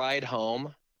whole ride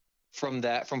home from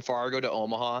Fargo to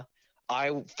Omaha,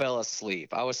 I fell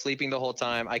asleep. I was sleeping the whole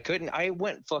time. I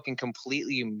went fucking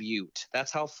completely mute.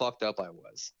 That's how fucked up I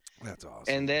was. That's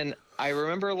awesome. And then I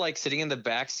remember like sitting in the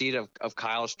back seat of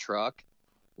Kyle's truck,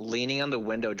 leaning on the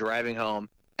window, driving home,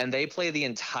 and they play the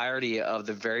entirety of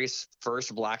the very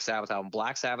first Black Sabbath album,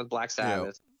 Black Sabbath.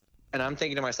 Yeah. And I'm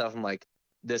thinking to myself, I'm like,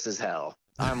 this is hell.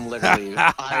 I'm literally,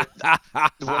 what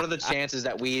are the chances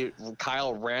that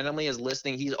Kyle randomly is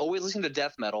listening? He's always listening to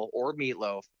death metal or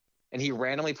Meatloaf, and he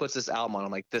randomly puts this album on.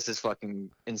 I'm like, this is fucking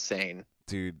insane.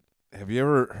 Dude, have you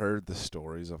ever heard the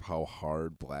stories of how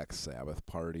hard Black Sabbath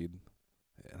partied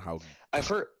and how I've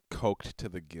heard coked to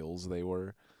the gills they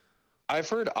were?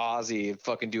 Ozzy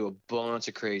fucking do a bunch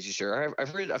of crazy shit. I've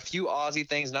heard a few Ozzy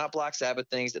things, not Black Sabbath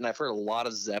things, and I've heard a lot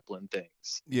of Zeppelin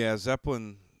things. Yeah,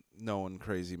 Zeppelin, known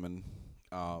crazy man.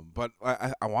 But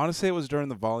I want to say it was during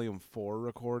the Volume 4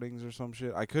 recordings or some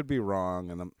shit. I could be wrong,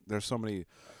 and there's so many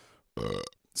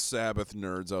Sabbath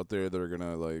nerds out there that are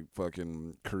gonna like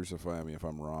fucking crucify me if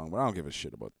I'm wrong. But I don't give a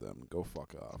shit about them. Go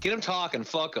fuck off. Get them talking,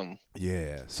 fuck them.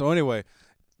 Yeah. So anyway,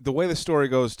 the way the story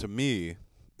goes to me,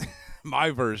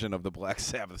 my version of the Black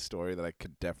Sabbath story that I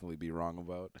could definitely be wrong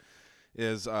about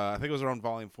is I think it was around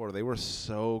Volume 4. They were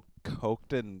so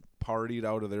coked and partied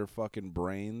out of their fucking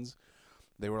brains.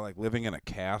 They were like living in a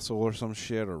castle or some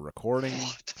shit or recording.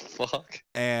 What the fuck?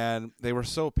 And they were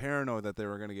so paranoid that they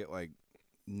were going to get like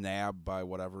nabbed by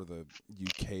whatever the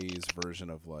UK's version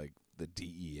of like the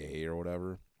DEA or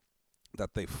whatever,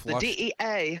 that they flushed. The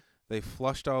DEA. They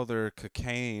flushed all their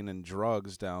cocaine and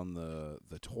drugs down the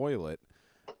toilet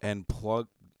and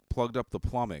plugged up the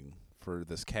plumbing for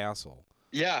this castle.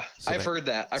 Yeah, So I've heard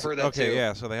that. I've heard that too. Okay,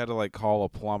 yeah, so they had to like call a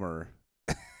plumber.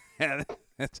 And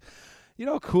it's,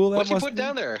 how cool that What you must put be?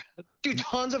 down there? Dude,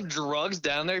 tons of drugs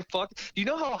down there. Fuck. Do you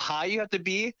know how high you have to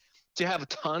be to have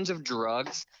tons of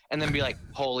drugs and then be like,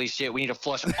 holy shit, we need to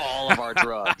flush all of our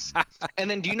drugs? And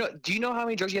then do you know how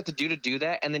many drugs you have to do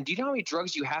that? And then do you know how many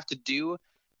drugs you have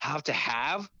to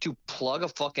have to plug a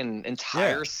fucking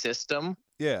entire system?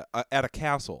 Yeah, at a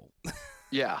castle.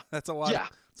 Yeah. That's a lot. Yeah.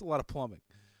 That's a lot of plumbing.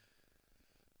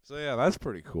 So yeah, that's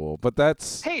pretty cool. But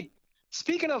that's Hey,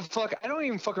 speaking of fuck, I don't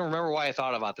even fucking remember why I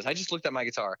thought about this. I just looked at my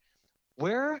guitar.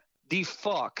 Where the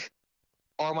fuck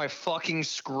are my fucking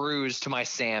screws to my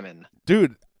salmon?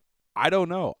 dude. I don't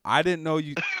know. I didn't know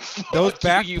you. Those Fuck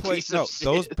back you plates. piece of No, shit.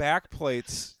 those back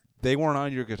plates. They weren't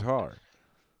on your guitar.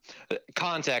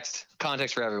 Context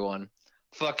for everyone.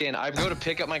 Fucking, I go to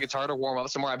pick up my guitar to warm up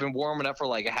somewhere. I've been warming up for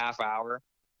like a half hour,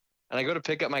 and I go to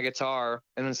pick up my guitar,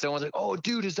 and then someone's like, "Oh,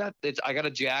 dude, I got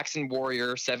a Jackson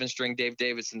Warrior 7-string Dave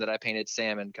Davidson that I painted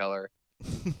salmon color."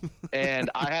 And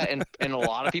I had, and a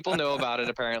lot of people know about it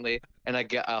apparently. And I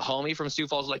get a homie from Sioux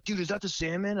Falls was like, dude, is that the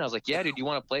Sandman? And I was like, yeah, dude, you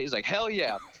want to play? He's like, hell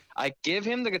yeah. I give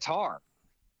him the guitar,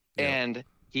 Yep. and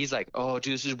he's like, oh,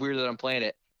 dude, this is weird that I'm playing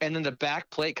it. And then the back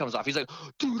plate comes off. He's like,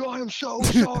 dude, I am so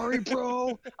sorry,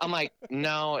 bro. I'm like,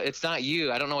 no, it's not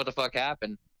you. I don't know what the fuck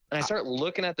happened. And I start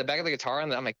looking at the back of the guitar,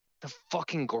 and I'm like, the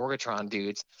fucking Gorgatron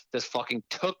dudes just fucking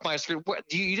took my screw. What?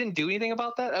 You didn't do anything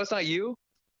about that? That was not you?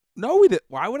 No, we did.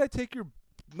 Why would I take your?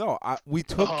 No, we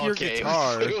took Oh, your okay.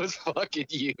 guitar. It was fucking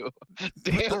you.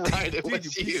 Damn right it Dude,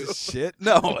 was you. you. Piece of shit.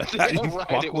 No, Damn you right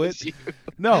fuckwit. it was you.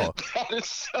 No, That is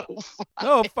so funny.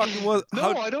 no, it fucking was.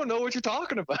 No, I don't know what you're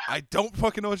talking about. I don't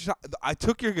fucking know what you're talking. I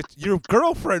took your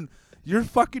girlfriend. Your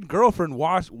fucking girlfriend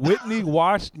Whitney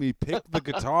watched me pick the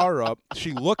guitar up.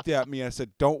 She looked at me. I said,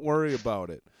 "Don't worry about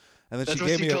it." And then That's she what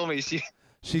gave she me told me.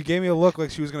 she gave me a look like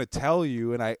she was going to tell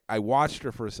you, and I watched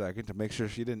her for a second to make sure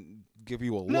she didn't give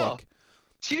you a No. look.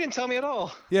 She didn't tell me at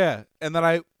all. Yeah, and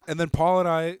then Paul and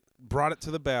I brought it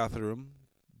to the bathroom,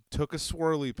 took a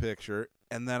swirly picture,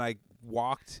 and then I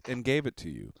walked and gave it to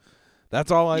you.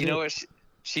 That's all I did. You know what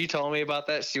she told me about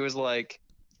that? She was like,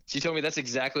 she told me that's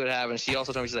exactly what happened. She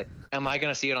also told me, she's like, am I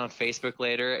going to see it on Facebook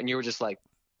later? And you were just like,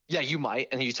 yeah, you might.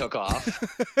 And you took off.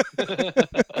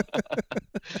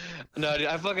 No, dude,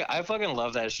 I fucking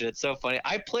love that shit. It's so funny.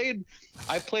 I played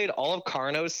all of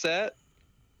Carno's set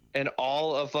and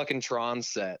all of fucking Tron's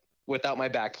set without my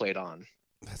backplate on.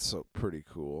 That's so pretty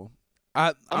cool.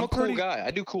 I'm I'm a cool pretty, guy.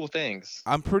 I do cool things.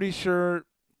 I'm pretty sure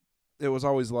it was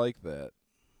always like that.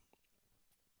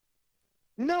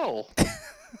 No.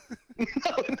 No,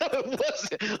 it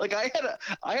wasn't. Like I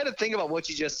had to think about what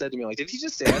you just said to me. Like, did he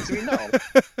just say that to me?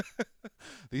 No.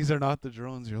 These are not the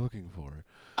drones you're looking for.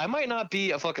 I might not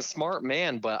be a fucking smart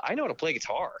man, but I know how to play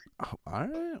guitar. Oh, all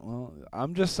right. Well,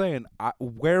 I'm just saying, I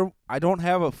don't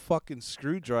have a fucking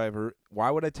screwdriver. Why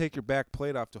would I take your back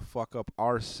plate off to fuck up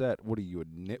our set? What are you, a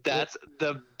nitwit? That's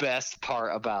the best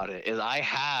part about it is I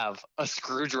have a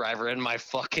screwdriver in my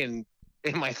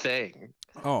thing.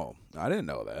 Oh, I didn't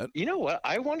know that. You know what?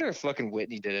 I wonder if fucking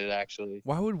Whitney did it actually.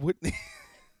 Why would Whitney?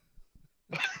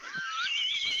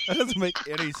 That doesn't make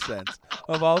any sense.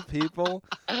 Of all people,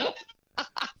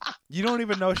 you don't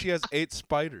even know she has 8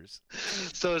 spiders.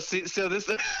 So this this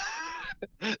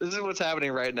is what's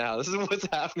happening right now. This is what's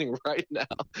happening right now.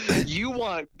 You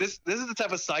want this is the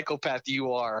type of psychopath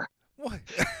you are. What?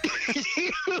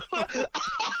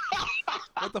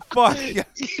 What the fuck? Yeah.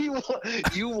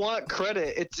 You want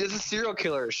credit. It's just a serial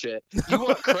killer shit. You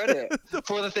want credit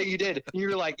for the thing you did.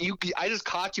 You're like, I just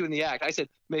caught you in the act. I said,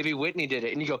 maybe Whitney did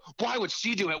it. And you go, why would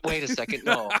she do it? Wait a second.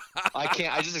 No, I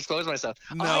can't. I just exposed myself.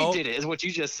 No. I did it, is what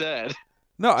you just said.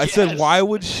 No, I said, Yes. why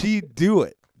would she do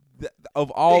it? Of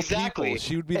all Exactly. people,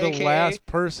 she would be the AKA last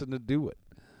person to do it.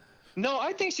 No,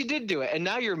 I think she did do it. And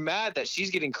now you're mad that she's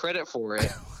getting credit for it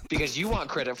because you want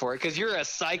credit for it because you're a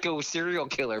psycho serial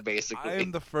killer, basically. I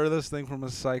am the furthest thing from a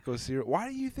psycho serial. Why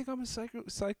do you think I'm a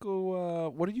psycho?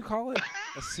 What do you call it?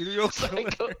 A serial killer?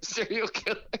 Psycho serial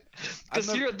killer. I'm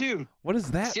not- Dude, What is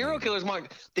that? serial mean? killers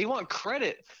want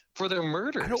credit for their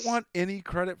murders. I don't want any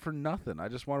credit for nothing. I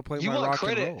just want to play You my want rock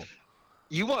credit. and roll.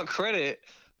 You want credit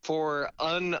for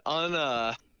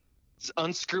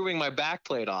unscrewing my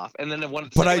backplate off, and then the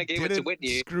But I second I gave it to didn't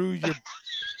Whitney. screw your.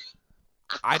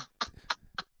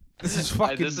 This is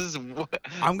I'm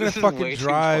I'm gonna this is fucking way too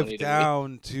drive funny to me.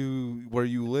 down to where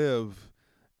you live,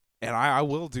 and I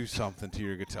will do something to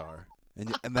your guitar,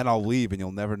 and then I'll leave, and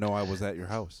you'll never know I was at your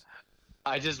house.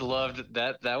 I just loved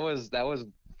that. That was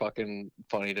fucking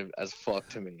funny as fuck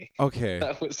to me. Okay.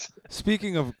 That was.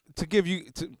 Speaking of, to give you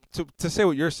to say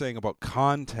what you're saying about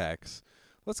context,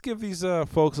 let's give these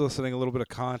folks listening a little bit of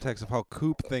context of how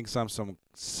Coop thinks I'm some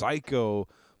psycho,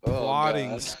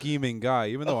 plotting, God. scheming guy,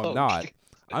 even though Oh, I'm not. God.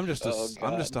 I'm just Oh,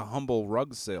 I'm just a God. humble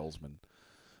rug salesman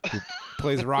who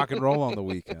plays rock and roll on the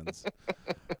weekends.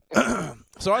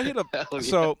 So I hit up. Hell yeah.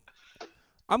 So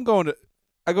I go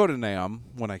to NAMM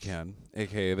when I can,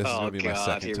 aka this is Oh, gonna be my God,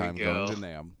 second here we time going go. to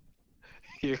NAMM.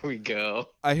 Here we go.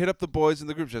 I hit up the boys in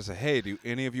the group chat and say, hey, do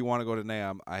any of you want to go to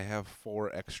NAMM? I have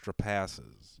 4 extra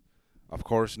passes. Of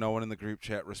course, no one in the group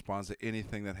chat responds to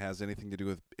anything that has anything to do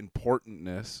with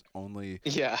importantness. Only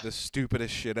Yeah. the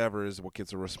stupidest shit ever is what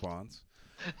gets a response.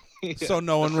 Yeah. So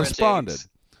no The one French responded. eggs.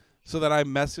 So that I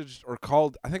messaged or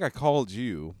called, I think I called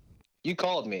you, You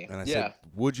called me. and I Yeah. said,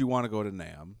 would you want to go to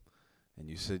NAMM? And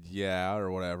you said, yeah,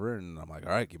 or whatever. And I'm like,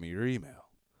 all right, give me your email.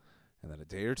 And then a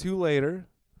day or two later,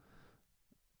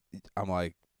 I'm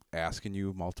like asking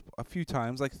you a few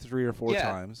times, like 3 or 4 Yeah.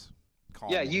 times,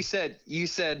 calmly. Yeah, you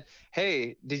said,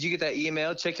 hey, did you get that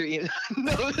email? Check your email.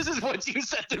 No, this is what you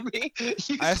said to me.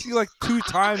 I asked you like 2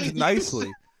 times you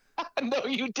nicely. No,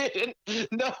 you didn't.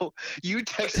 No, you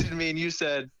texted me and you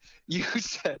said,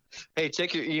 hey,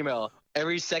 check your email.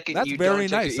 Every second That's you very don't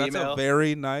check nice. your That's email. a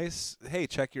very nice. Hey,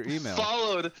 check your email.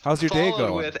 Followed. How's your day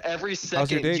going? With every second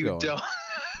How's your day you going? don't.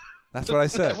 That's what I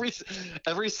said.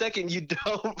 Every second you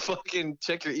don't fucking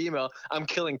check your email, I'm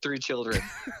killing 3 children.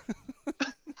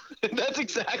 That's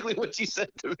exactly what you said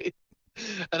to me.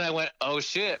 And I went, oh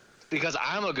shit, because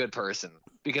I'm a good person.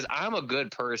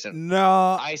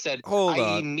 No. I said, hold I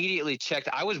on. immediately checked.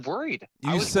 I was worried.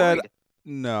 You said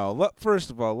no. First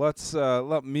of all,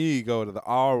 let me go to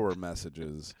our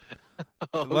messages.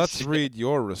 Oh, Let's shit. read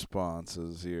your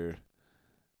responses here.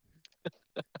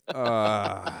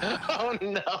 Oh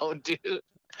no, dude.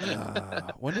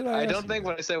 When did I? I don't think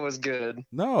what I said was good.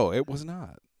 No, it was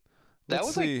not. That Let's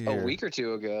was see like here. a week or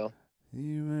 2 ago.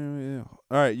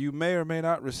 All right, you may or may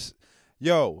not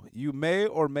you may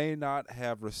or may not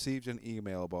have received an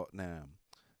email about Nam.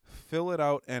 Fill it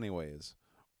out anyways,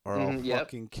 or I'll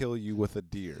fucking kill you with a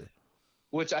deer.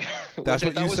 Which I That's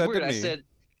which what I you thought was said weird. to me. I said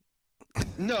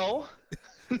no.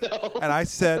 No. And I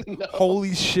said, No.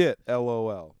 "Holy shit,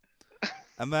 LOL."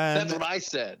 And then That's what I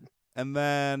said. And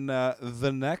then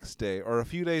the next day or a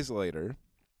few days later,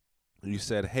 you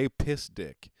said, "Hey, piss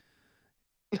dick."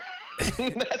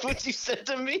 That's what you said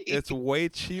to me. It's way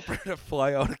cheaper to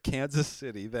fly out of Kansas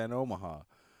City than Omaha,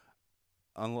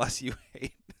 unless you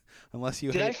hate.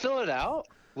 Did I fill it out?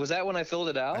 Was that when I filled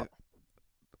it out?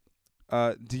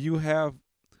 Do you have?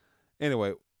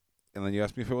 Anyway, and then you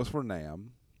asked me if it was for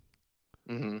Nam.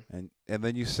 Mm-hmm. And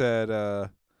then you said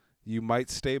you might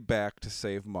stay back to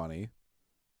save money.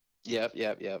 Yep.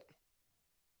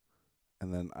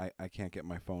 And then I can't get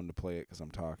my phone to play it because I'm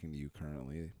talking to you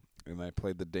currently. And I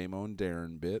played the Damone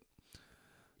Darren bit.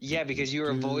 Yeah, because you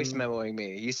were voice memoing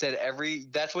me. You said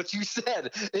that's what you said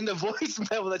in the voice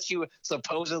memo that you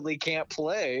supposedly can't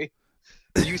play.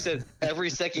 You said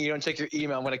every second you don't check your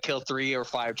email, I'm going to kill 3 or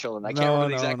 5 children. I can't remember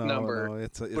the exact number. No,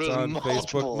 it's was on multiples.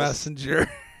 Facebook Messenger.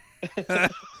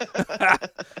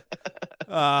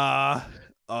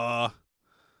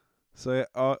 So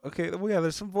okay, well, yeah,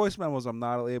 there's some voice memos I'm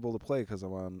not able to play because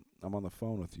I'm on the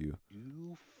phone with you.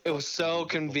 It was so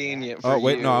convenient for you. Oh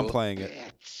wait, no, I'm playing it.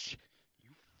 Bitch. You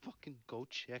fucking go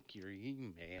check your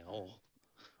email,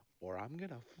 or I'm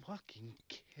gonna fucking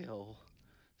kill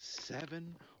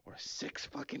 7 or 6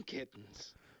 fucking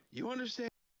kittens. You understand?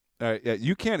 All right, yeah,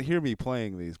 you can't hear me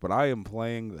playing these, but I am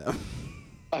playing them.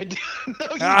 I no,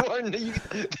 you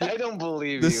weren't. I don't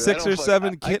believe the you. 6 or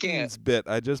 7 kittens bit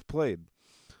I just played.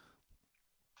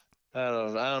 I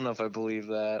don't know if I believe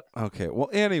that. Okay, well,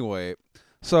 anyway,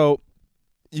 so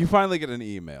you finally get an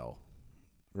email,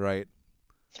 right?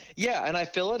 Yeah, and I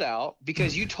fill it out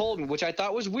because you told me, which I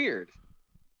thought was weird.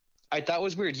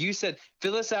 You said,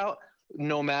 fill this out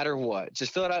no matter what.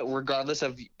 Just fill it out regardless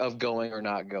of going or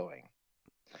not going.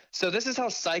 So this is how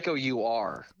psycho you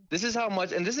are. This is how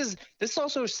much, and this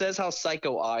also says how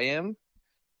psycho I am,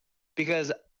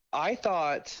 because I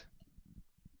thought,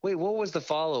 wait, what was the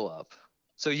follow-up?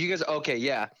 So you guys, okay,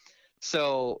 yeah.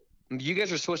 So you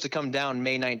guys were supposed to come down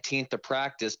May 19th to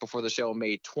practice before the show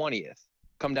May 20th.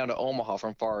 Come down to Omaha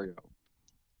from Fargo.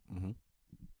 Mm-hmm.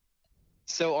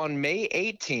 So on May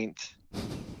 18th,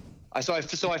 I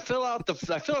fill out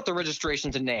the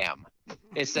registration to NAM.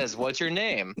 It says, "What's your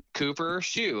name?" Cooper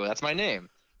Shu. That's my name.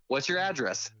 What's your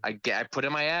address? I put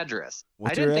in my address.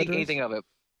 What's I didn't your think address? anything of it.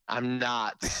 I'm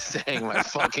not saying my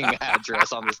fucking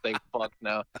address on this thing. Fuck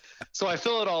no. So I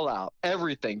fill it all out,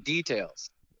 everything, details.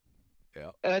 Yeah.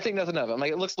 And I think nothing of it. I'm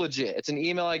like, it looks legit. It's an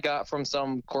email I got from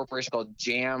some corporation called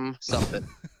Jam something.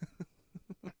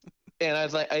 And I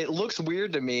was like, it looks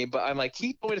weird to me, but I'm like,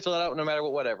 he told me to fill it out no matter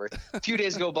what, whatever. A few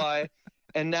days go by,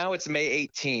 and now it's May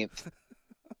 18th.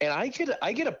 And I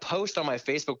get a post on my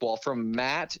Facebook wall from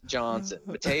Matt Johnson,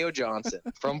 Mateo Johnson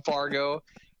from Fargo.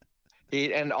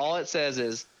 And all it says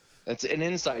is, it's an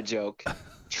inside joke.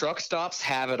 Truck stops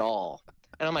have it all.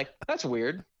 And I'm like, that's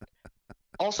weird.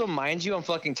 Also, mind you, I'm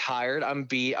fucking tired. I'm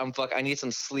beat. I need some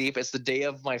sleep. It's the day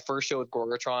of my first show with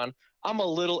Gorgatron. I'm a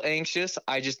little anxious.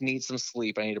 I just need some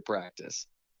sleep. I need to practice.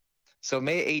 So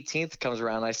May 18th comes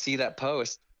around. I see that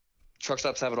post. Truck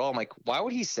stops have it all. I'm like, why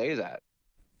would he say that?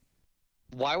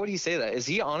 Why would he say that? Is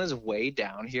he on his way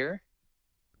down here?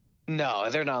 No,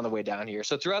 they're not on the way down here.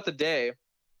 So throughout the day,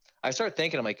 I start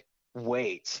thinking, I'm like,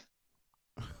 wait.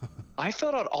 I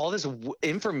filled out all this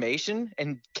information,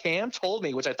 and Cam told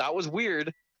me, which I thought was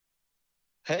weird.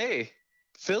 Hey,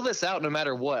 fill this out no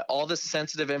matter what, all this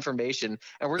sensitive information,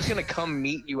 and we're just gonna come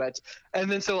meet you at. And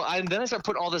then then I start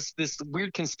putting all this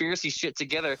weird conspiracy shit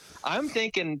together. I'm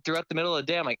thinking throughout the middle of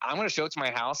the day, I'm like, I'm gonna show it to my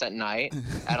house at night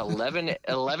at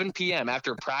 11 p.m.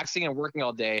 after practicing and working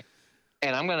all day.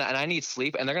 And I need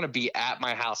sleep, and they're gonna be at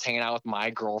my house hanging out with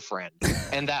my girlfriend.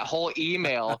 And that whole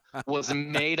email was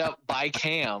made up by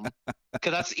Cam,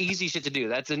 because that's easy shit to do.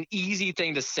 That's an easy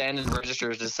thing to send and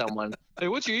register to someone. Hey,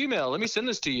 what's your email? Let me send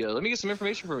this to you. Let me get some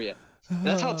information from you. And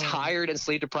that's how tired and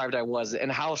sleep deprived I was,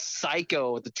 and how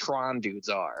psycho the Tron dudes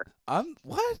are.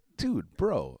 What, dude,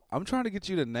 bro? I'm trying to get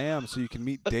you to NAMM so you can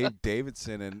meet Dave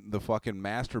Davidson and the fucking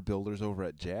master builders over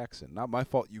at Jackson. Not my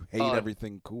fault. You hate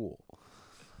everything cool.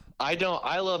 I don't.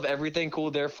 I love everything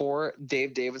cool. Therefore,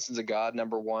 Dave Davidson's a god.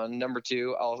 Number one. Number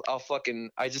two. I'll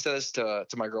fucking. I just said this to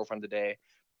my girlfriend today.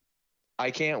 I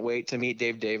can't wait to meet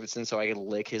Dave Davidson so I can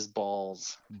lick his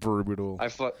balls. Brutal.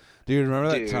 Dude,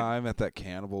 remember that time at that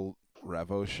Cannibal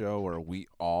Revo show where we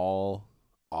all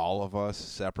of us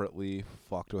separately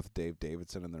fucked with Dave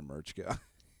Davidson and their merch guy?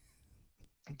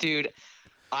 Dude,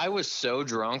 I was so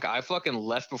drunk. I fucking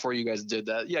left before you guys did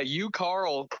that. Yeah, you,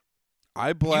 Carl.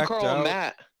 I blacked you, Carl, out. and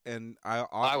Matt. And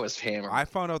I was hammered. I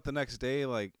found out the next day,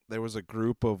 like, there was a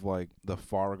group of, like, the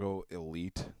Fargo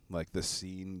elite, like, the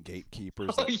scene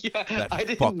gatekeepers that I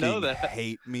didn't fucking know that.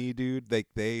 hate me, dude.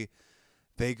 They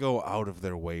go out of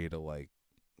their way to, like,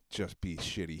 just be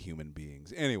shitty human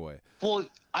beings. Anyway. Well,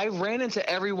 I ran into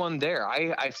everyone there.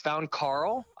 I found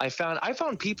Carl. I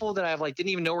found people that I like didn't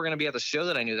even know were going to be at the show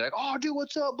that I knew. They're like, oh, dude,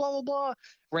 what's up, blah, blah, blah.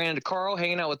 Ran into Carl,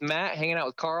 hanging out with Matt, hanging out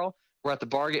with Carl. We're at the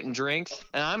bar getting drinks,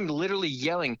 and I'm literally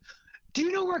yelling, do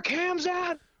you know where Cam's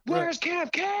at? Where's Cam?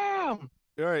 Cam!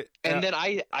 All right. And then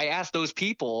I asked those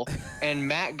people, and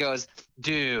Matt goes,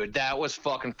 dude, that was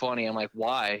fucking funny. I'm like,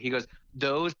 why? He goes,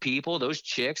 those people, those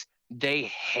chicks, they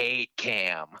hate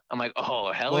Cam. I'm like,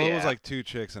 oh, hell yeah. Well, it was like two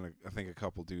chicks and I think a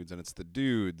couple dudes, and it's the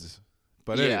dudes.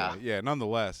 But anyway, yeah,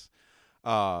 nonetheless.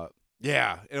 Yeah,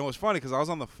 and it was funny because I was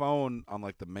on the phone on,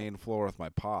 like, the main floor with my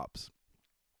pops.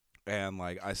 And,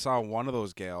 like, I saw one of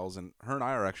those gals, and her and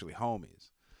I are actually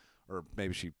homies. Or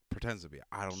maybe she pretends to be.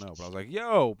 I don't know. But I was like,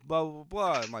 yo, blah, blah,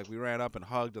 blah. And, like, we ran up and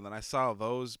hugged. And then I saw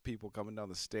those people coming down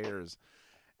the stairs.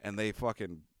 And they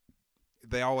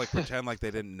all, like, pretend like they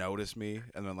didn't notice me.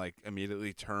 And then, like,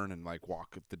 immediately turn and, like,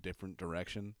 walk the different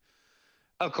direction.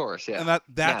 Of course, yeah. And that's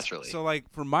naturally. So, like,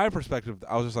 from my perspective,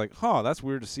 I was just like, huh, that's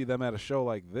weird to see them at a show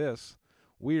like this.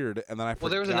 Weird. And then I forgot. Well,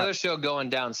 there was another show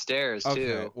going downstairs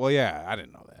too. Well, yeah, I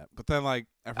didn't know that. But then, like,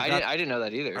 I didn't know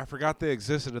that either. I forgot they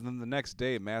existed. And then the next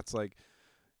day, Matt's like,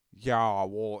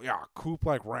 Coop,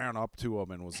 like, ran up to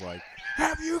him and was like,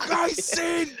 have you guys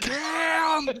seen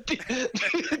Cam?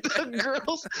 The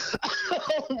girls,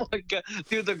 oh my god,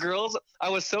 dude, the girls, I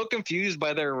was so confused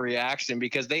by their reaction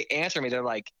because they answered me. They're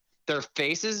like, their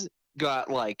faces got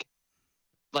like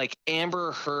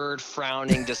Amber Heard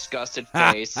frowning, disgusted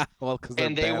face. Well, because they're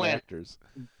bad actors.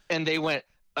 And they went,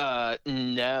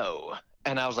 no.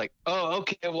 And I was like, oh,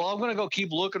 okay, well, I'm going to go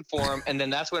keep looking for him. And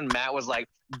then that's when Matt was like,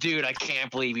 dude, I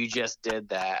can't believe you just did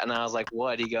that. And I was like,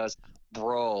 what? He goes,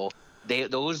 bro,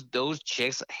 those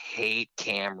chicks hate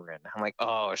Cameron. I'm like,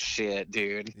 oh, shit,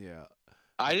 dude. Yeah.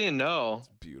 I didn't know. It's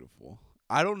beautiful.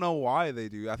 I don't know why they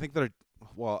do. I think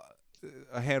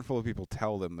a handful of people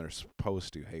tell them they're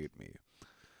supposed to hate me.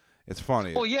 It's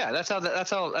funny. Well, yeah, that's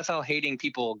how hating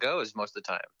people goes most of the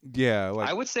time. Yeah, like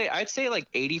I'd say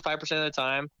like 85% of the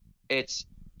time, it's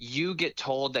you get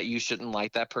told that you shouldn't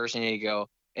like that person, and you go,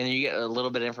 and then you get a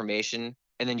little bit of information,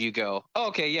 and then you go, oh,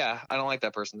 okay, yeah, I don't like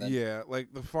that person then. Yeah, like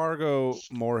the Fargo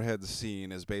Moorhead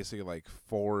scene is basically like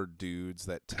 4 dudes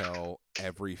that tell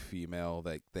every female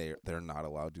that they're not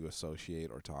allowed to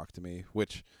associate or talk to me.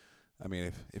 Which, I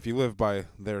mean, if you live by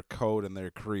their code and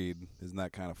their creed, isn't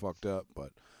that kind of fucked up?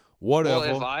 But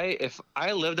whatever. Well, if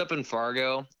I lived up in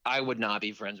Fargo, I would not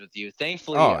be friends with you.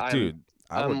 Thankfully,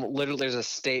 literally there's a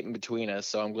state in between us,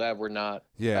 so I'm glad we're not.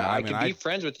 Yeah, I can be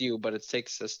friends with you, but it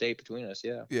takes a state between us.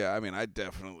 Yeah. Yeah, I mean, I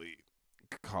definitely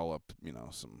call up,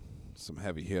 some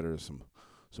heavy hitters,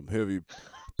 some heavy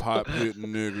pipe hitting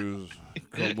niggas.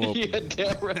 Come up. Yeah,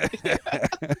 damn right.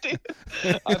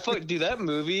 Dude, that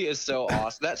movie is so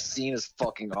awesome. That scene is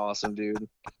fucking awesome, dude.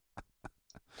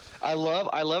 I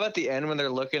love at the end when they're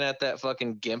looking at that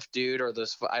fucking gimp dude or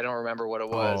this. I don't remember what it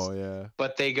was. Oh yeah.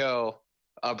 But they go.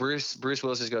 Bruce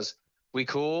Willis just goes, "We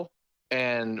cool,"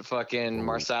 and fucking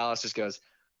Marsalis just goes,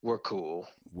 "We're cool."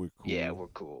 We're cool. Yeah, we're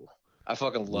cool. I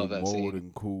fucking love that scene. More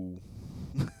than cool.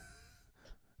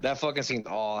 That fucking scene's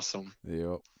awesome.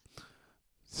 Yep.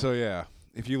 So yeah,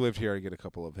 if you lived here, I get a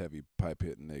couple of heavy pipe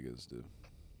hitting niggas to.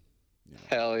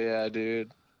 Hell yeah,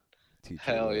 dude. Teach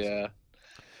Hell yeah.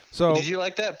 So Did you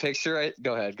like that picture?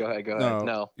 Go ahead.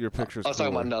 No, your picture's I was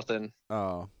talking cooler. about nothing.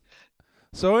 Oh.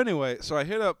 So anyway, so I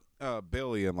hit up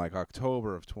Billy in like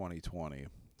October of 2020.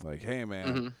 Like, hey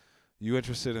man, Hmm. you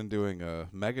interested in doing a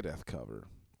Megadeth cover?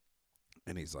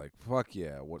 And he's like, fuck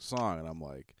yeah, what song? And I'm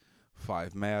like,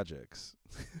 Five Magics.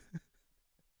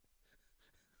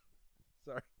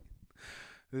 Sorry.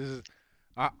 This is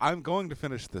I'm going to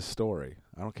finish this story.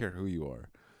 I don't care who you are.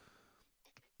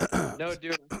 No,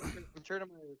 dude,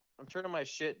 I'm turning my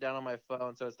shit down on my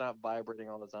phone so it's not vibrating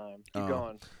all the time. Keep Oh.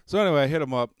 going. So anyway, I hit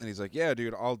him up, and he's like, yeah,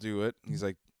 dude, I'll do it. And he's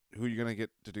like, who are you going to get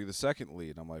to do the second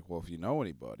lead? And I'm like, well, if you know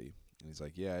anybody. And he's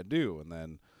like, yeah, I do. And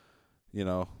then,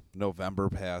 November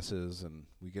passes, and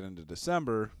we get into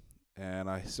December, and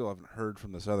I still haven't heard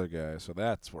from this other guy. So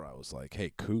that's where I was like,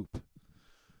 hey, Coop,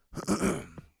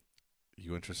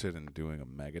 you interested in doing a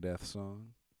Megadeth song?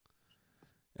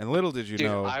 And little did you Dude,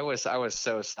 know, I was so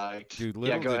psyched. dude, Yeah,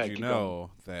 little go did ahead. you Keep going.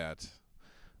 know that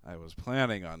I was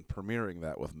planning on premiering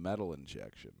that with Metal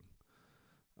Injection.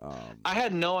 I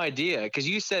had no idea because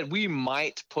you said we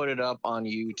might put it up on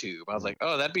YouTube. I was like,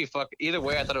 oh, that'd be fuck. Either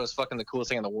way, I thought it was fucking the coolest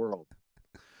thing in the world.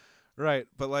 Right,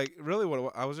 but like really,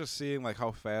 what I was just seeing like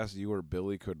how fast you or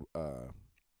Billy could,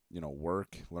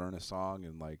 learn a song,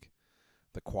 and like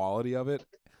the quality of it,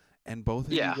 and both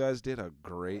of Yeah. you guys did a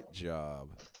great job.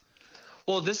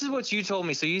 Well, this is what you told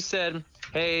me. So you said,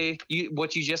 hey,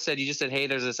 what you just said, hey,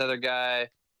 there's this other guy.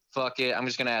 Fuck it. I'm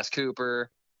just going to ask Cooper,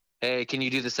 hey, can you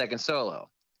do the second solo?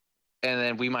 And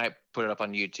then we might put it up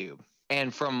on YouTube.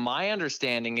 And from my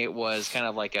understanding, it was kind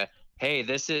of like hey,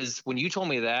 when you told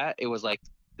me that, it was like,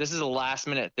 this is a last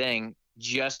minute thing.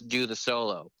 Just do the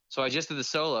solo. So I just did the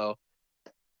solo.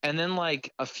 And then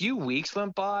like a few weeks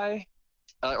went by,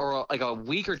 or like a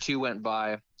week or two went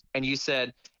by. And you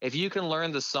said, if you can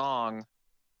learn the song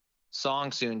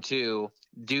soon too,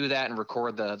 do that and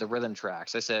record the rhythm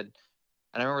tracks. I said,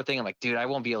 and I remember thinking like, dude, I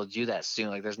won't be able to do that soon.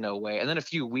 Like there's no way. And then a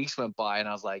few weeks went by and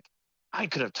I was like, I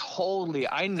could have totally,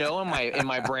 I know in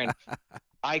my brain,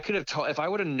 I could have if I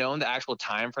would have known the actual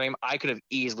time frame, I could have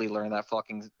easily learned that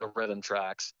fucking the rhythm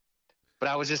tracks. But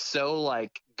I was just so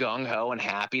like gung ho and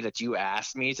happy that you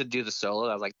asked me to do the solo.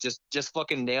 I was like, just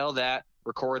fucking nail that,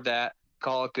 record that,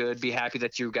 call it good, be happy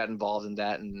that you got involved in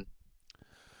that, and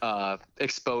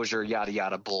exposure, yada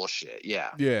yada bullshit.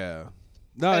 Yeah. Yeah.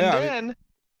 No, And yeah. then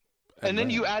and then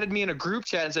you added me in a group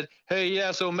chat and said, hey,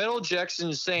 yeah, so Metal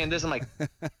Jackson's saying this. I'm like,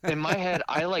 in my head,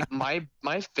 I like my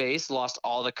face lost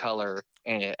all the color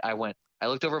in it. I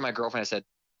looked over at my girlfriend. I said,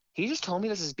 he just told me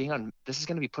this is going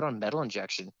to be put on Metal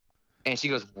Injection. And she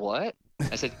goes, what?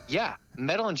 I said, yeah,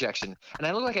 Metal Injection. And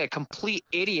I look like a complete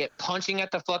idiot punching at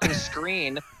the fucking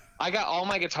screen. I got all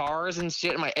my guitars and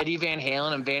shit and my Eddie Van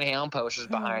Halen and Van Halen posters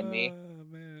behind me.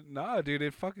 Man. Nah, dude,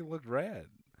 it fucking looked rad.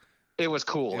 It was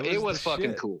cool. It was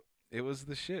fucking shit. cool. It was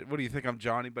the shit. What do you think? I'm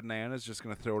Johnny Bananas, just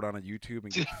gonna throw it on a YouTube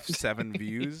and get 7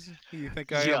 views? Who you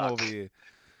think I am over here?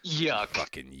 Yuck.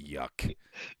 Fucking yuck.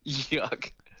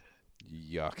 Yuck.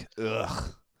 Yuck.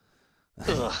 Ugh.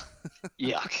 Ugh.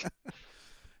 Yuck.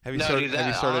 Have you No, started? dude, Have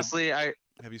you started? honestly,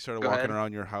 Have you started Go walking ahead.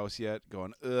 around your house yet,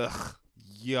 going ugh,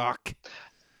 yuck?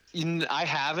 I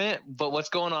haven't, but what's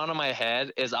going on in my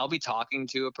head is I'll be talking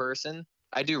to a person.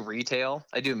 I do retail.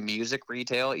 I do music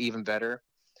retail, even better.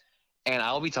 And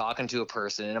I'll be talking to a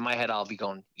person, and in my head, I'll be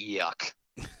going, yuck.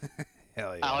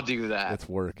 Hell yeah. I'll do that. It's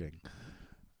working.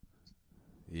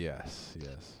 Yes.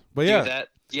 But Dude,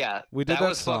 yeah, we did that that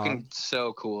was song. fucking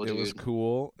so cool, It dude. was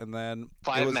cool, and then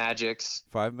Five Magics.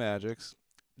 Five Magics.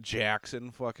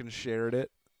 Jackson fucking shared it.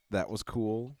 That was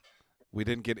cool. We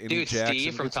didn't get any Dude, Jackson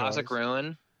Steve from guitars. Toxic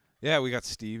Ruin. Yeah, we got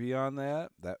Stevie on that.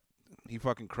 He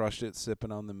fucking crushed it,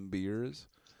 sipping on them beers.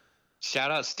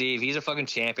 Shout out Steve. He's a fucking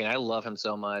champion. I love him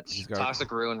so much.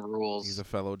 Toxic Ruin rules. He's a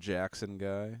fellow Jackson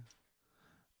guy.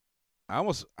 I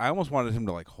almost wanted him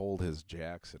to like hold his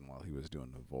Jackson while he was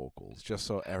doing the vocals, just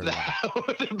so everyone. That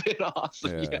would have been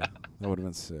awesome. Yeah. That would have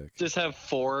been sick. Just have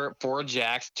four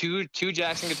Jacks, two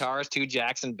Jackson guitars, two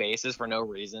Jackson basses for no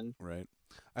reason. Right.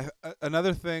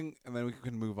 Another thing, and then we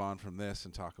can move on from this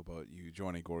and talk about you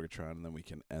joining Gorgatron, and then we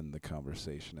can end the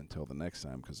conversation until the next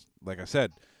time. Because, like I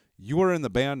said, you are in the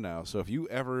band now, so if you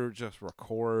ever just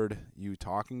record you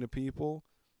talking to people,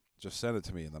 just send it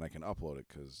to me, and then I can upload it.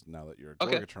 Because now that you're a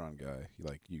Gorgatron guy,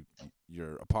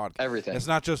 you're a podcast. Everything. It's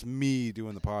not just me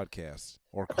doing the podcast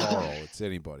or Carl. It's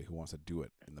anybody who wants to do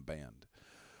it in the band.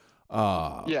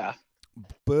 Yeah.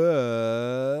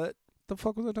 But the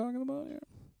fuck was I talking about here?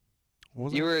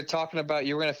 You were talking about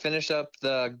you were going to finish up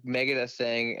the Megadeth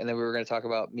thing, and then we were going to talk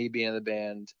about me being in the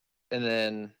band, and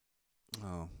then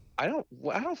I don't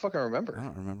fucking remember. I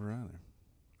don't remember either.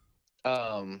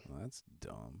 Well, that's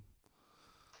dumb.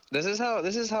 This is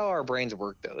how our brains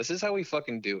work, though. This is how we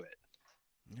fucking do it.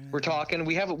 We're talking.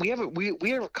 We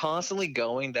are constantly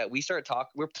going that we start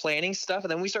talking. We're planning stuff,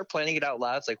 and then we start planning it out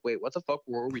loud. It's like, wait, what the fuck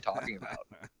were we talking about?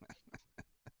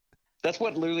 That's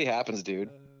what literally happens, dude.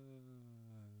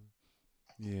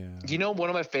 Yeah. You know, one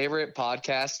of my favorite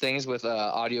podcast things with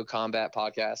Audio Combat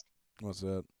podcast. What's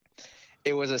that?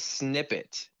 It was a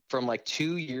snippet from like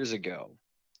 2 years ago.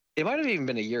 It might have even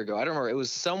been a year ago. I don't remember. It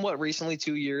was somewhat recently,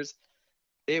 2 years.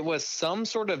 It was some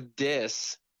sort of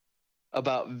diss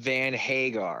about Van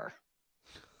Hagar.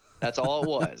 That's all it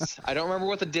was. I don't remember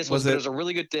what the diss was, but it was a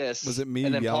really good diss. Was it me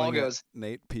and then yelling Paul goes, at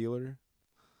Nate Peeler?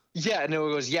 Yeah, no,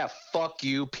 it goes, yeah, fuck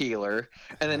you, Peeler.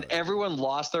 And then everyone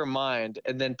lost their mind.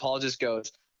 And then Paul just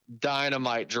goes,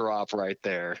 dynamite drop right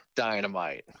there.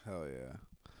 Dynamite. Hell yeah.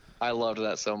 I loved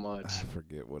that so much. I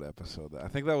forget what episode that. I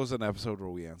think that was an episode where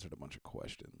we answered a bunch of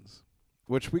questions,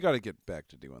 which we got to get back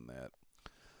to doing that.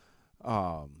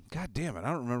 God damn it,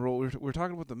 I don't remember what we were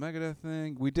talking about the Megadeth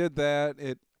thing. We did that.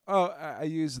 I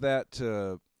used that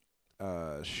to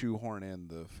shoehorn in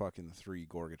the fucking 3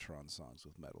 Gorgatron songs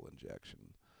with Metal Injection.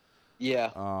 Yeah.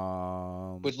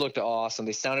 Which looked awesome.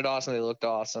 They sounded awesome. They looked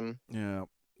awesome. Yeah.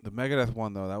 The Megadeth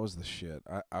one though, that was the shit.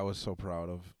 I was so proud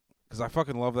of, because I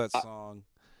fucking love that song.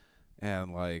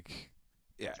 And like,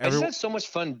 yeah, I just had so much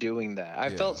fun doing that. I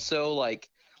felt so like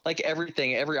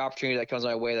everything, every opportunity that comes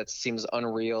my way that seems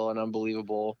unreal and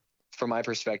unbelievable from my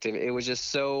perspective. It was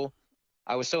just so,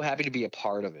 I was so happy to be a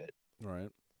part of it. Right.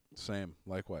 Same.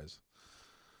 Likewise.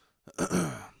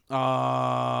 So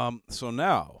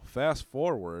now, fast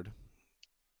forward,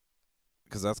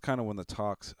 because that's kind of when the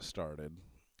talks started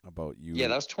about you. Yeah,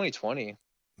 that was 2020.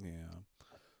 Yeah.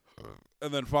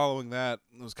 And then following that,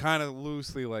 it was kind of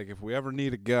loosely like, if we ever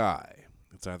need a guy,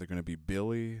 it's either going to be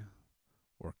Billy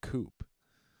or Coop.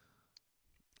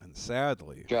 And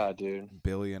sadly, God, dude,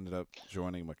 Billy ended up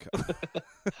joining Macabre.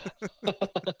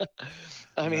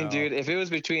 I mean, dude, if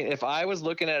I was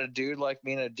looking at a dude like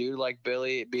me and a dude like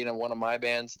Billy being in one of my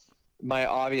bands, my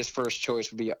obvious first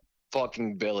choice would be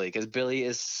fucking Billy, because Billy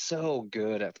is so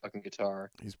good at fucking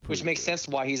guitar, which makes sense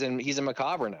why he's in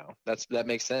Macabre now. That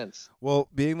makes sense. Well,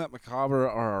 being that Macabre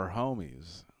are our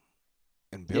homies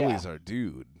and Billy's our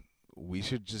dude, we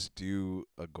should just do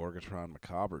a Gorgatron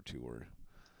Macabre tour.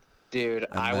 Dude,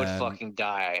 I would fucking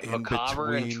die.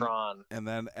 Macabre and Tron. And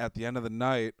then at the end of the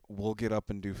night, we'll get up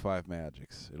and do 5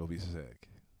 Magics. It'll be sick.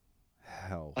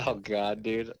 Hell. Oh God,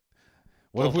 dude.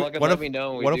 What if we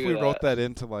that. wrote that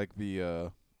into like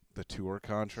the tour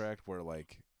contract where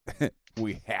like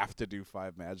we have to do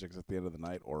 5 Magics at the end of the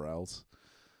night or else?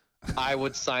 I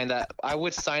would sign that. I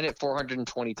would sign it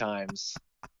 420 times.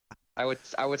 I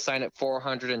would sign it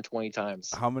 420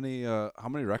 times. How many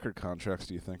record contracts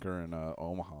do you think are in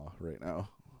Omaha right now?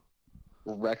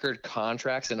 Record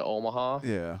contracts in Omaha?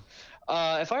 Yeah.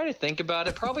 If I had to think about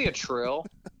it, probably a trill.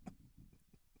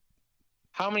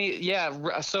 How many?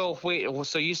 Yeah. So wait.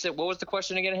 So you said, what was the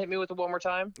question again? Hit me with it one more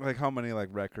time. Like how many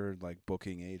record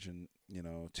booking agent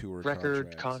tour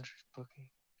record contract booking?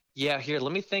 Yeah. Here,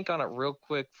 let me think on it real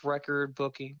quick. Record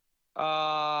booking.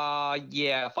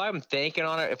 Yeah. If I'm thinking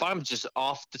on it, if I'm just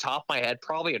off the top of my head,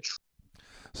 probably a.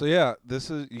 So yeah,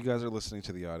 you guys are listening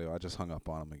to the audio. I just hung up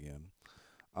on him again.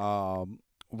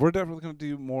 We're definitely gonna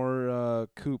do more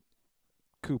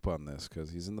Coop on this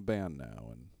because he's in the band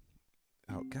now, and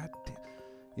oh god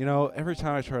damn. Every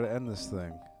time I try to end this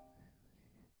thing.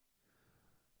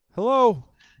 Hello?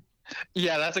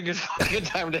 Yeah, that's a good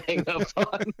time to hang up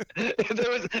on.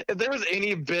 If there was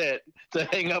any bit to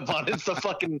hang up on, it's the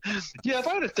fucking. Yeah, if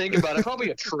I had to think about it, probably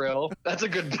a trill. That's a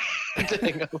good bit to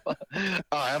hang up on.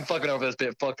 All right, I'm fucking over this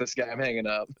bit. Fuck this guy. I'm hanging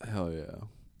up. Hell yeah.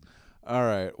 All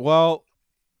right. Well,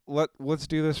 let's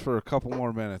do this for a couple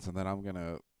more minutes, and then I'm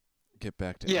gonna get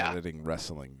back to editing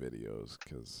wrestling videos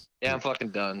because I'm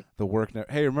fucking done. The work.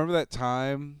 Hey, remember that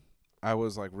time I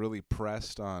was really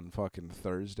pressed on fucking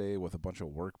Thursday with a bunch of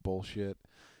work bullshit,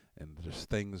 and just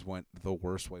things went the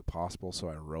worst way possible, so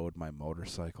I rode my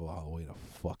motorcycle all the way to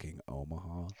fucking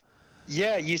Omaha.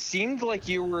 Yeah, you seemed like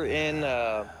you were in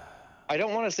I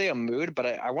don't want to say a mood, but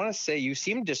I want to say you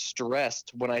seemed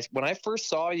distressed when I first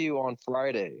saw you on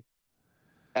Friday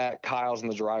at Kyle's in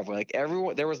the driveway. Like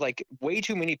everyone, there was way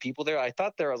too many people there. I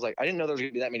thought I didn't know there was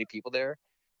gonna be that many people there.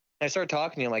 And I started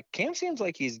talking to him, like, Cam seems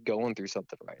like he's going through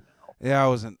something right now. Yeah, I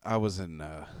was in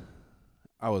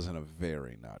a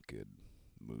very not good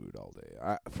mood all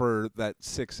day. For that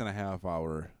 6.5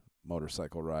 hour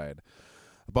motorcycle ride,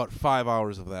 about 5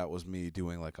 hours of that was me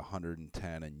doing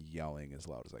 110 and yelling as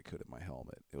loud as I could at my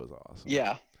helmet. It was awesome.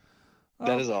 Yeah,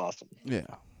 that is awesome.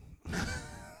 Yeah.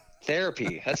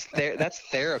 Therapy. That's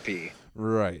therapy.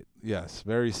 Right. Yes.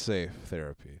 Very safe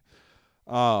therapy.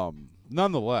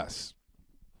 Nonetheless,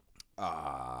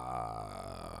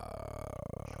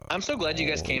 I'm so glad you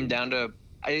guys came down to.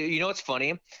 You know what's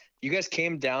funny? You guys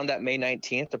came down that May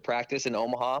 19th to practice in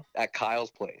Omaha at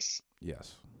Kyle's place,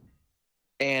 yes.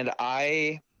 and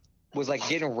I was like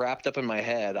getting wrapped up in my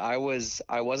head. I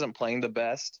wasn't playing the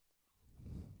best,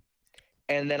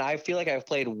 and then I feel like I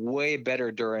played way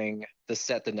better during the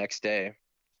set the next day.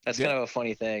 That's Yeah. kind of a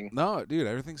funny thing. No, dude,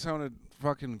 everything sounded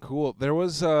fucking cool. There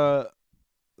was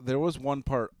one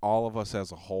part all of us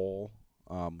as a whole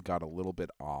got a little bit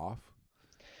off.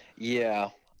 Yeah,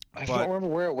 I But- don't remember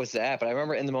where it was at, but I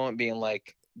remember in the moment being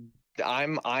like,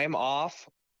 I'm off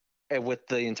with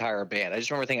the entire band. I just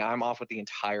remember thinking I'm off with the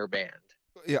entire band.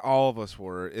 Yeah, all of us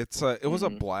were. It was a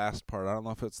Mhm. blast part. I don't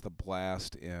know if it's the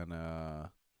blast in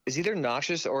It's either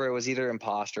Noxious or it was either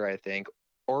Imposter, I think,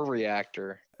 or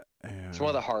Reactor. It's one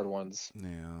of the hard ones.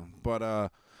 Yeah,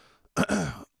 but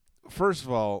first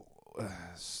of all,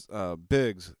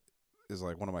 Biggs is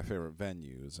like one of my favorite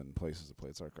venues and places to play.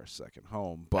 It's like our second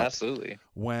home. But Absolutely.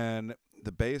 when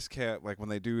the bass cat, like when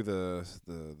they do the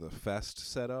fest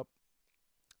setup,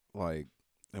 like,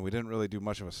 and we didn't really do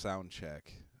much of a sound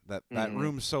check. That Mhm.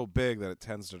 room's so big that it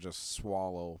tends to just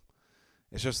swallow.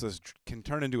 It's just can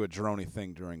turn into a droney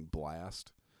thing during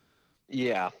blast.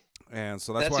 Yeah, And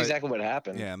so that's that's why exactly what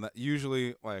happened. yeah, and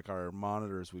usually like our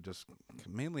monitors, we just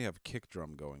mainly have kick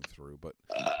drum going through, but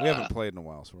we haven't played in a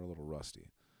while, so we're a little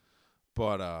rusty.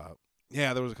 But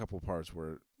yeah, there was a couple of parts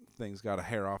where things got a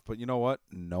hair off, but you know what?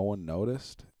 No one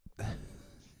noticed,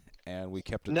 and we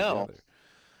kept it No. together.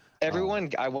 Everyone,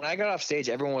 when I got off stage,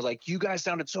 everyone was like, "You guys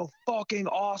sounded so fucking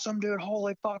awesome, dude!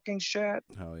 Holy fucking shit!"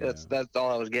 Hell yeah. That's all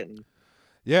I was getting.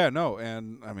 Yeah, no,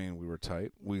 and I mean we were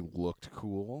tight. We looked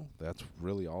cool. That's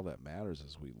really all that matters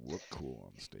is we look cool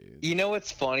on stage. You know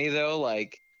what's funny though?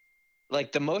 Like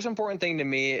the most important thing to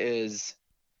me is,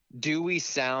 do we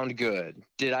sound good?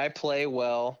 Did I play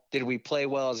well? Did we play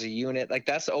well as a unit? Like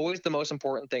that's always the most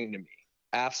important thing to me.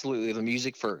 Absolutely, the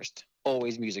music first.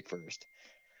 Always music first.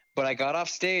 But I got off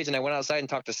stage and I went outside and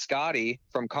talked to Scotty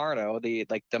from Carno,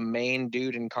 the main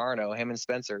dude in Carno, him and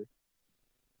Spencer.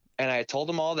 And I told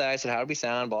him all that. I said, "How do we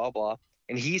sound?" Blah blah.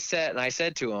 And he said, and I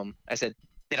said to him, I said,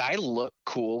 "Did I look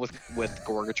cool with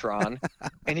Gorgatron?"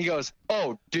 And he goes,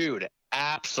 "Oh, dude,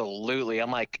 absolutely." I'm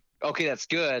like, "Okay, that's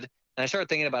good." And I started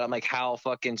thinking about it. I'm like, how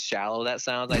fucking shallow that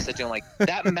sounds. And I said to him, like,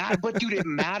 but dude, it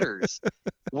matters.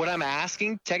 What I'm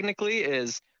asking technically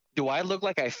is, do I look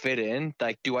like I fit in?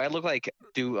 Like, do I look like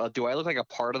I look like a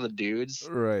part of the dudes?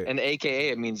 Right. And AKA,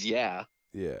 it means yeah.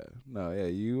 Yeah. No, yeah,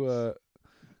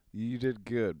 you did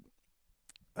good.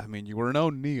 I mean, you were no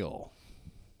Neil.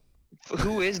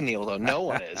 Who is Neil though? No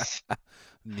one is.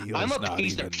 Neil's I'm a not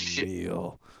piece even of shit.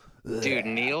 Neil. Dude,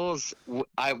 Neil's. When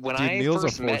Dude, I Neil's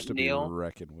first a force met to Neil, be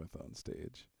reckoned with on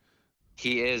stage.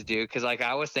 he is, dude. Because like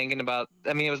I was thinking about.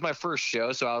 I mean, it was my first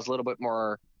show, so I was a little bit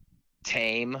more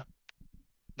tame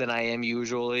than I am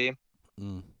usually.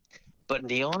 Mm. But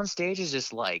Neil on stage is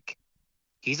just like,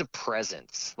 he's a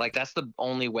presence. Like that's the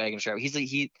only way I can describe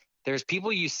it. There's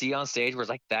people you see on stage where it's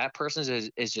like that person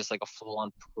is just like a full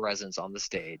on presence on the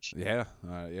stage. Yeah,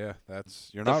 yeah.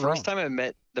 You're The not first wrong. time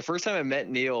I met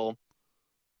Neil,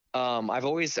 I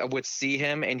would see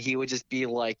him and he would just be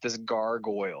like this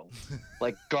gargoyle,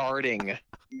 like guarding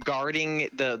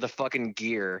the fucking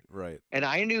gear. Right. And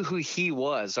I knew who he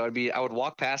was. So I would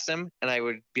walk past him and I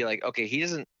would be like, okay,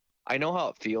 I know how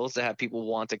it feels to have people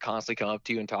want to constantly come up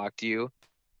to you and talk to you.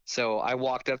 So I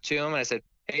walked up to him and I said,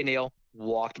 "Hey, Neil,"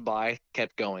 walked by,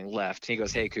 kept going, left. He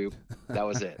goes, "Hey, Coop." That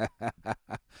was it.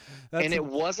 And it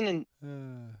wasn't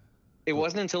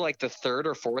until like the third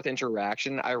or fourth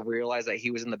interaction I realized that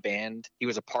he was in the band. He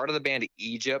was a part of the band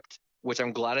Egypt, which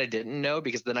I'm glad I didn't know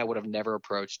because then I would have never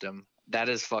approached him. That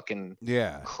is fucking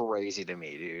crazy to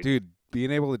me, dude. Dude,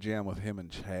 being able to jam with him and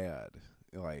Chad,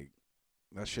 like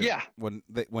that shit. Yeah. When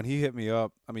he hit me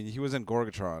up, I mean, he was in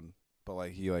Gorgatron, but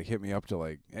like he like hit me up to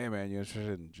like, "Hey man, you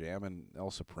interested in jamming El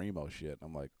Supremo shit?"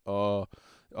 I'm like, I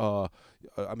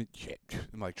mean, shit,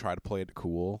 and like try to play it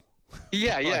cool.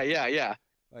 Yeah.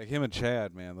 Like him and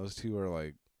Chad, man, those two are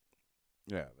like,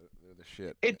 yeah, they're the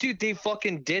shit. Dude, they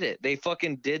fucking did it. They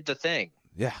fucking did the thing.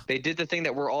 Yeah. They did the thing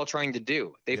that we're all trying to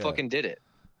do. They Yeah. fucking did it.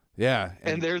 Yeah.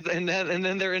 And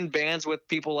then they're in bands with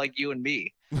people like you and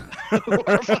me,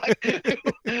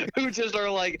 who just are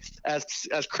like, as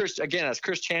Chris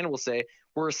Chan will say,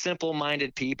 we're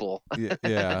simple-minded people.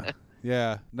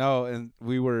 Yeah. No, and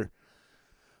we were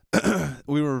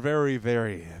very,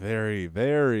 very, very,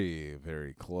 very,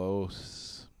 very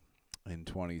close in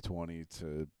 2020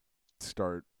 to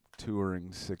start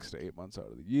touring 6 to 8 months out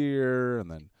of the year, and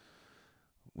then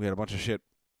we had a bunch of shit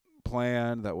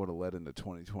planned that would have led into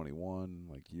 2021,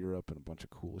 like Europe and a bunch of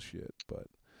cool shit. But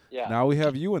Yeah. now we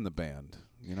have you in the band,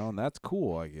 you know, and that's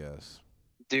cool, I guess.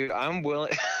 Dude, I'm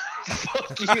willing.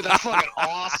 Fuck you. That's fucking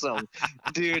awesome,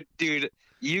 dude.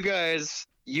 You guys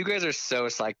are so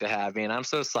psyched to have me, and I'm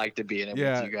so psyched to be in it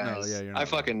Yeah, with you guys. no, yeah, you're I not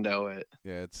fucking know it.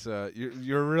 Yeah, it's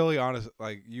you're really honest.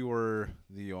 Like, you were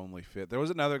the only fit. There was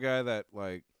another guy that,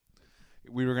 like,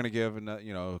 we were gonna give, and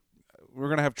we were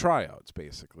gonna have tryouts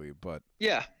basically, but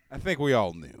Yeah, I think we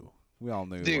all knew.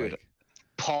 Dude, like,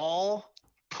 Paul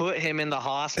put him in the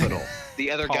hospital.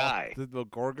 The other Paul- guy. the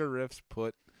Gorga riffs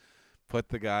put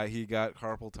the guy. He got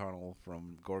carpal tunnel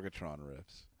from Gorgatron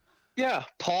riffs. Yeah,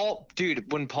 Paul.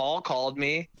 Dude, when Paul called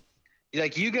me,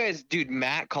 like you guys, dude,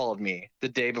 Matt called me the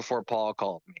day before Paul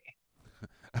called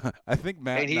me, I think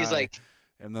Matt and he's like,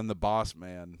 and then the boss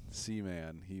man,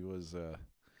 C-Man, he was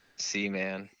 "See,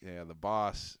 man." yeah, the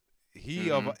boss. He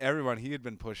Mhm. of everyone, he had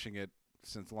been pushing it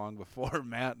since long before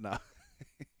Matt and I.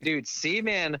 Dude,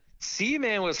 C-Man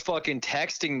was fucking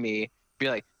texting me, be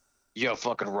like, "Yo,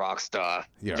 fucking rock star,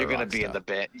 You're you're a gonna rock be in star. the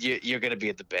band. You're gonna be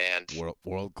in the band."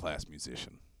 World class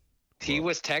musician. He Well,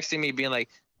 was texting me, being like,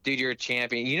 "Dude, you're a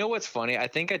champion." You know what's funny? I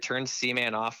think I turned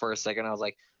C-Man off for a second. I was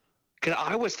like, because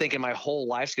I was thinking my whole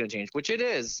life's gonna change, which it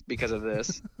is because of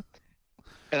this.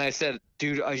 And I said,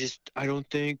 "Dude, I don't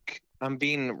think I'm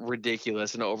being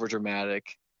ridiculous and over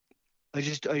dramatic.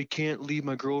 I can't leave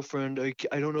my girlfriend.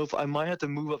 I don't know if I might have to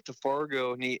move up to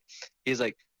Fargo." And he's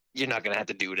like, "You're not gonna have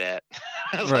to do that."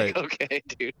 I was Right. like, "Okay,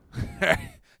 dude."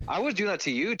 I was doing that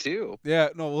to you too. Yeah,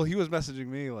 no, well, he was messaging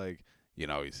me like, you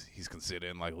know, he's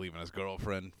considering like leaving his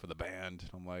girlfriend for the band.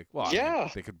 I'm like, well, I mean, Yeah.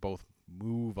 they could both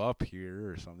move up here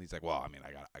or something. He's like, well, I mean,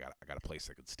 I got a place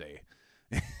they could stay.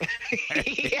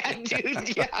 Yeah,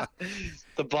 dude. Yeah.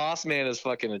 The boss man is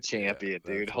fucking a champion,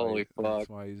 Yeah, dude. that's why- Holy fuck. That's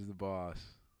why he's the boss.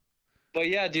 But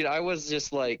yeah, dude, I was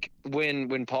just like,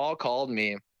 when Paul called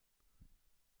me,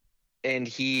 and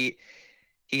he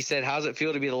said, "How's it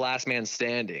feel to be the last man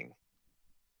standing?"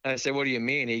 And I said, "What do you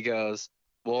mean?" He goes,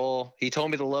 "Well, he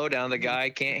told me the lowdown. The guy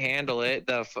can't handle it.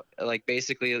 Like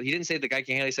basically, he didn't say the guy can't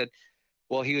handle it. He said,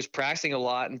 well, he was practicing a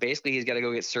lot, and basically he's got to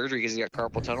go get surgery because he's got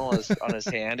carpal tunnel on his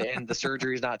hand, and the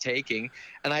surgery is not taking."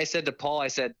 And I said to Paul, I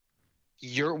said,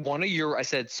 I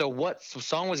said, "So what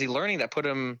song was he learning that put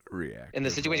him React in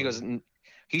the situation?" He goes,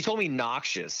 he told me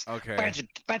Noxious. okay.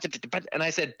 And I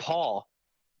said, "Paul,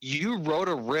 you wrote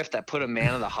a riff that put a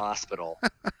man in the hospital."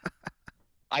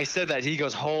 I said that. He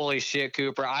goes, "Holy shit,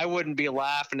 Cooper. I wouldn't be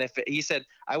laughing he said,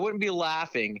 I wouldn't be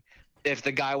laughing if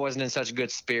the guy wasn't in such good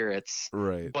spirits.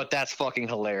 Right. But that's fucking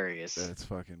hilarious." That's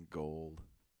fucking gold.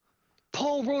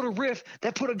 Paul wrote a riff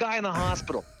that put a guy in the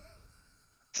hospital.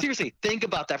 Seriously, think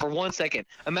about that for 1 second.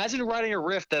 Imagine writing a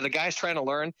riff that a guy's trying to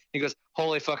learn. He goes,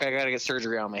 "Holy fuck, I gotta get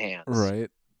surgery on my hands." Right.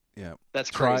 Yeah. That's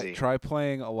crazy. Try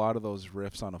playing a lot of those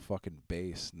riffs on a fucking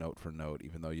bass, note for note,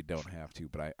 even though you don't have to,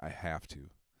 but I have to.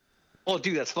 Well,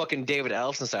 dude, that's fucking David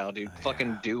Ellefson style, dude.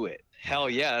 Fucking do it. Hell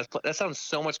yeah. That sounds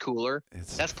so much cooler.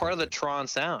 It's That's part of the Tron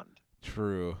sound.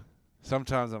 true.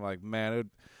 Sometimes I'm like, man, it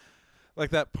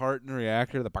like that part in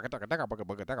Reactor, the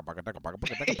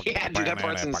Yeah, dude, that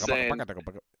part's insane.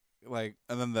 Like,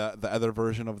 and then the other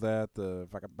version of that, the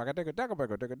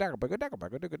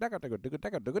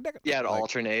Yeah, it like,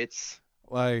 alternates.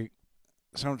 like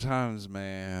sometimes,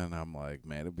 man, I'm like,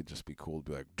 man, it would just be cool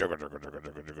to be like,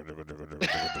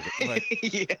 like,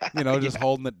 Yeah. you know, just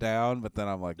holding it down. But then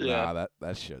I'm like, Yeah. nah,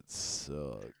 that shit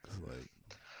sucks. Like,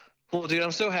 Well, dude,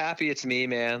 I'm so happy it's me,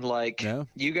 man. Like, yeah,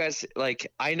 you guys,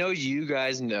 like, I know you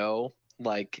guys know,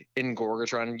 like, in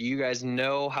Gorgatron, you guys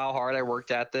know how hard I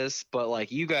worked at this, but,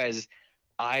 like, you guys,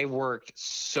 I worked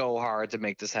so hard to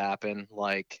make this happen.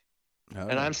 Like,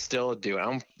 and I'm still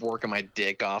I'm working my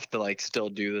dick off to, like, still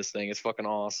do this thing. It's fucking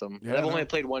awesome. Yeah, and I've no. only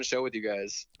played one show with you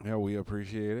guys. yeah, we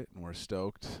appreciate it and we're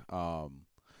stoked.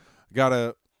 We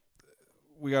gotta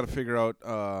figure out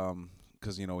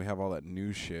because you know we have all that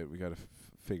new shit. We gotta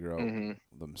figure out Hmm.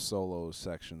 them solo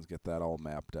sections, get that all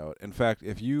mapped out. In fact,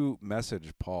 if you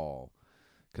message Paul,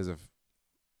 because if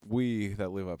we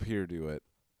that live up here do it,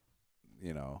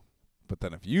 you know, but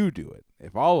then if you do it,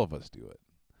 if all of us do it,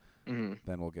 Hmm.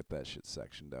 then we'll get that shit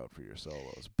sectioned out for your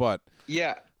solos. But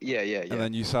Yeah. and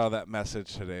then you saw that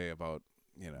message today about,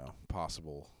 you know,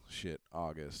 possible shit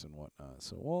August and whatnot.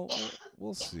 So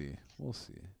we'll see. We'll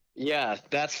see. Yeah,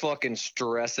 that's fucking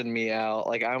stressing me out.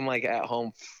 Like, I'm, like, at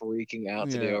home freaking out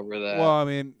today Yeah. over that. Well, I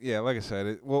mean, yeah, like I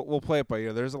said, we'll play it by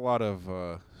ear. There's a lot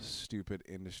of stupid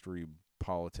industry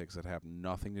politics that have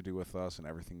nothing to do with us and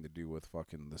everything to do with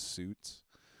fucking the suits.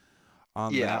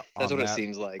 on Yeah, that. that's on what it that,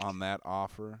 seems like. on that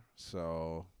offer.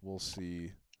 So we'll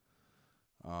see.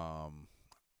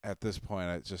 At this point,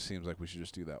 it just seems like we should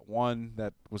just do that one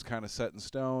that was kind of set in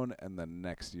stone, and then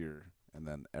next year, and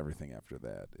then everything after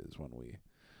that is when we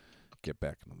get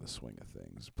back into the swing of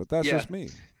things. But that's Yeah. just me.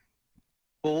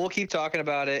 Well, we'll keep talking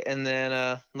about it, and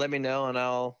then let me know, and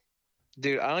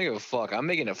dude, I don't give a fuck. I'm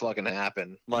making it fucking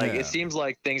happen. Like, Yeah. it seems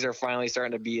like things are finally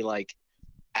starting to be like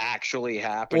actually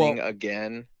happening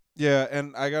again. Yeah,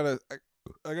 and I gotta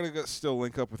still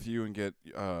link up with you and get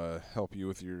help you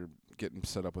with your getting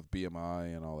set up with BMI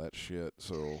and all that shit.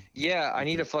 So Yeah, I you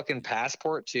need can- a fucking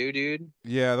passport too, dude.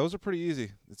 Yeah, those are pretty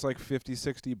easy. It's like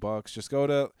 $50-$60. Just go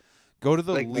to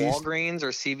the Like least Walgreens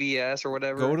or CVS or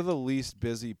whatever. go to the least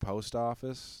busy post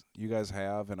office you guys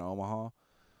have in Omaha.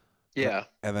 Yeah.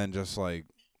 And then just like,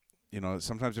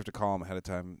 sometimes you have to call them ahead of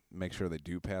time, make sure they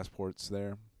do passports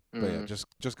there. But yeah, Mhm.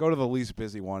 just go to the least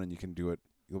busy one and you can do it.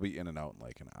 You'll be in and out in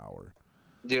like an hour.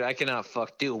 Dude, I cannot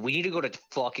Dude, we need to go to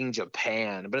fucking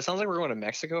Japan. But it sounds like we're going to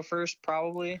Mexico first,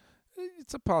 probably.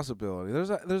 It's a possibility.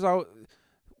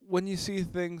 When you see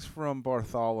things from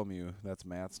Bartholomew, that's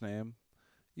Matt's name,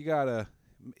 he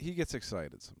gets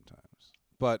excited sometimes.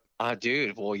 But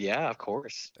Dude, well, yeah, of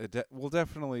course. we'll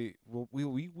definitely we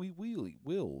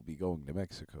will be going to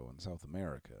Mexico and South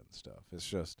America and stuff. It's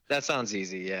just That sounds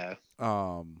easy, yeah.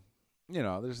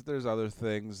 there's other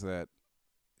things that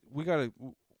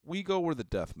we go where the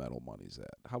death metal money's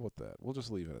at. How about that? We'll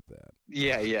just leave it at that.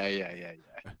 Yeah.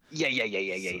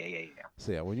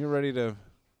 So yeah, when you're ready to,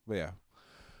 but yeah,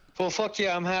 Well, fuck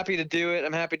yeah, I'm happy to do it.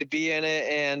 I'm happy to be in it,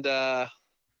 and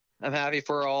I'm happy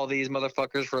for all these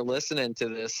motherfuckers for listening to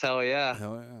this. Hell yeah.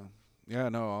 hell yeah, yeah.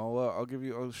 No,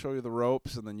 I'll show you the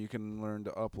ropes, and then you can learn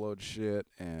to upload shit,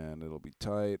 and it'll be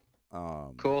tight.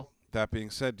 Cool. That being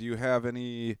said, do you have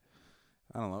any,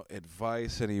 I don't know,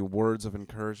 advice, any words of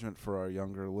encouragement for our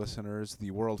younger listeners?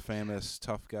 The world famous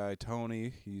tough guy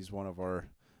Tony, he's one of our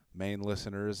main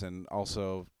listeners, and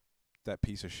also that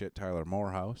piece of shit Tyler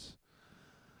Morehouse.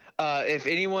 If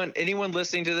anyone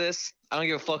listening to this, I don't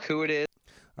give a fuck who it is.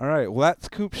 All right, well, that's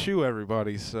Coop Shoe,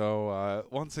 everybody. So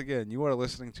once again, you are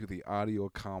listening to the Audio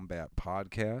Combat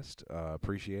Podcast.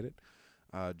 Appreciate it.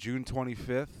 June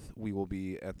 25th, we will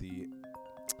be at the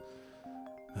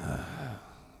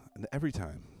every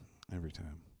time.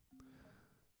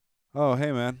 Oh,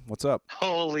 hey, man. What's up?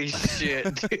 Holy shit,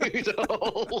 dude.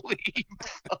 Holy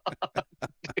fuck,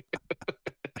 dude.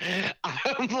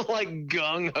 I'm like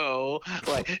gung ho.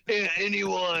 Like,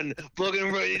 anyone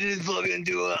fucking ready to fucking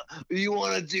do it? You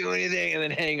want to do anything? And then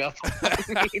hang up on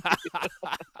me.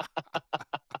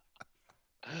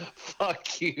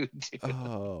 Fuck you, dude.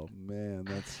 Oh, man.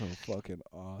 That's so fucking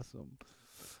awesome.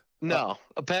 No,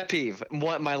 a pet peeve.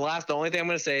 The only thing I'm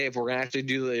going to say, if we're going to actually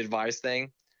do the advice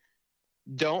thing,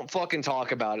 don't fucking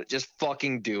talk about it. Just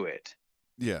fucking do it.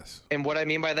 Yes. And what I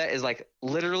mean by that is like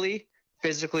literally,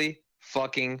 physically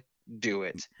fucking do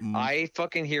it. I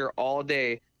fucking hear all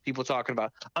day people talking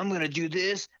about, I'm going to do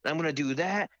this and I'm going to do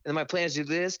that. And my plan is to do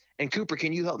this. And Cooper,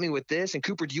 can you help me with this? And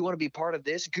Cooper, do you want to be part of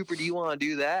this? And Cooper, do you want to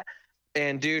do that?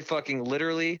 And dude, fucking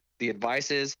literally the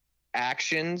advice is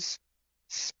actions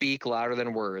speak louder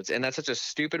than words. And that's such a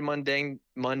stupid, mundane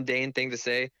thing to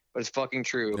say, but it's fucking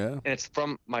true. Yeah. And it's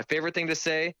from my favorite thing to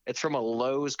say. It's from a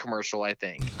Lowe's commercial, I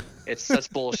think. It's such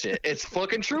bullshit. It's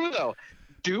fucking true though.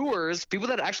 Doers, people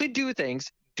that actually do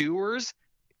things, doers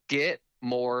get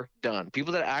more done.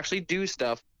 People that actually do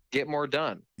stuff get more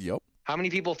done. Yep. How many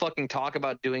people fucking talk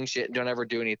about doing shit and don't ever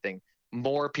do anything?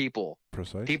 More people.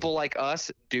 Precisely. People like us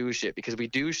do shit because we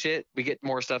do shit, we get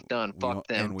more stuff done. Fuck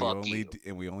them. Fuck you.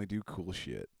 And we only do cool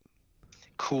shit.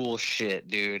 Cool shit,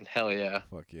 dude. Hell yeah.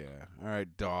 Fuck yeah. All right,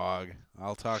 dog.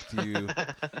 I'll talk to you,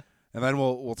 and then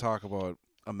we'll talk about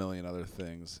a million other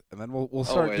things, and then we'll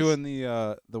start Always. doing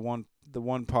the one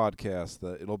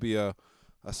podcast. It'll be a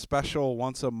special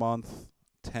once a month,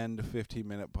 10 to 15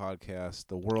 minute podcast.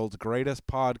 The world's greatest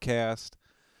podcast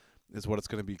is what it's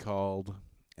going to be called,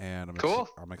 and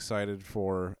I'm excited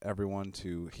for everyone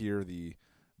to hear the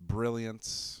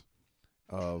brilliance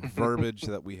of verbiage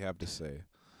that we have to say.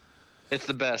 It's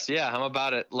the best. Yeah, I'm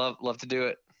about it. Love to do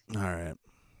it. All right.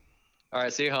 All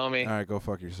right, see you, homie. All right, go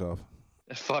fuck yourself.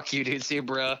 Fuck you, dude. See you,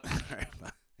 bro. All right,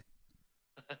 bye.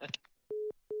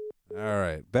 All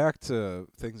right, back to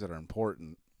things that are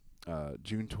important.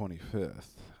 June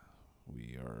 25th,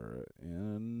 we are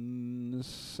in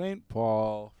St.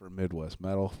 Paul for Midwest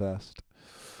Metal Fest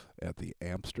at the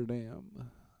Amsterdam.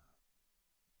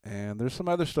 And there's some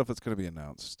other stuff that's going to be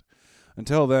announced.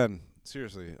 Until then,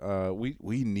 seriously,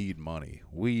 we need money.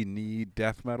 We need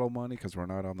death metal money because we're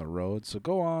not on the road. So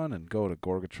go on and go to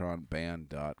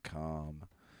gorgatronband.com.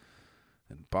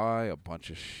 and buy a bunch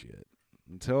of shit.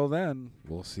 Until then,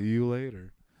 we'll see you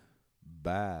later.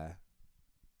 Bye.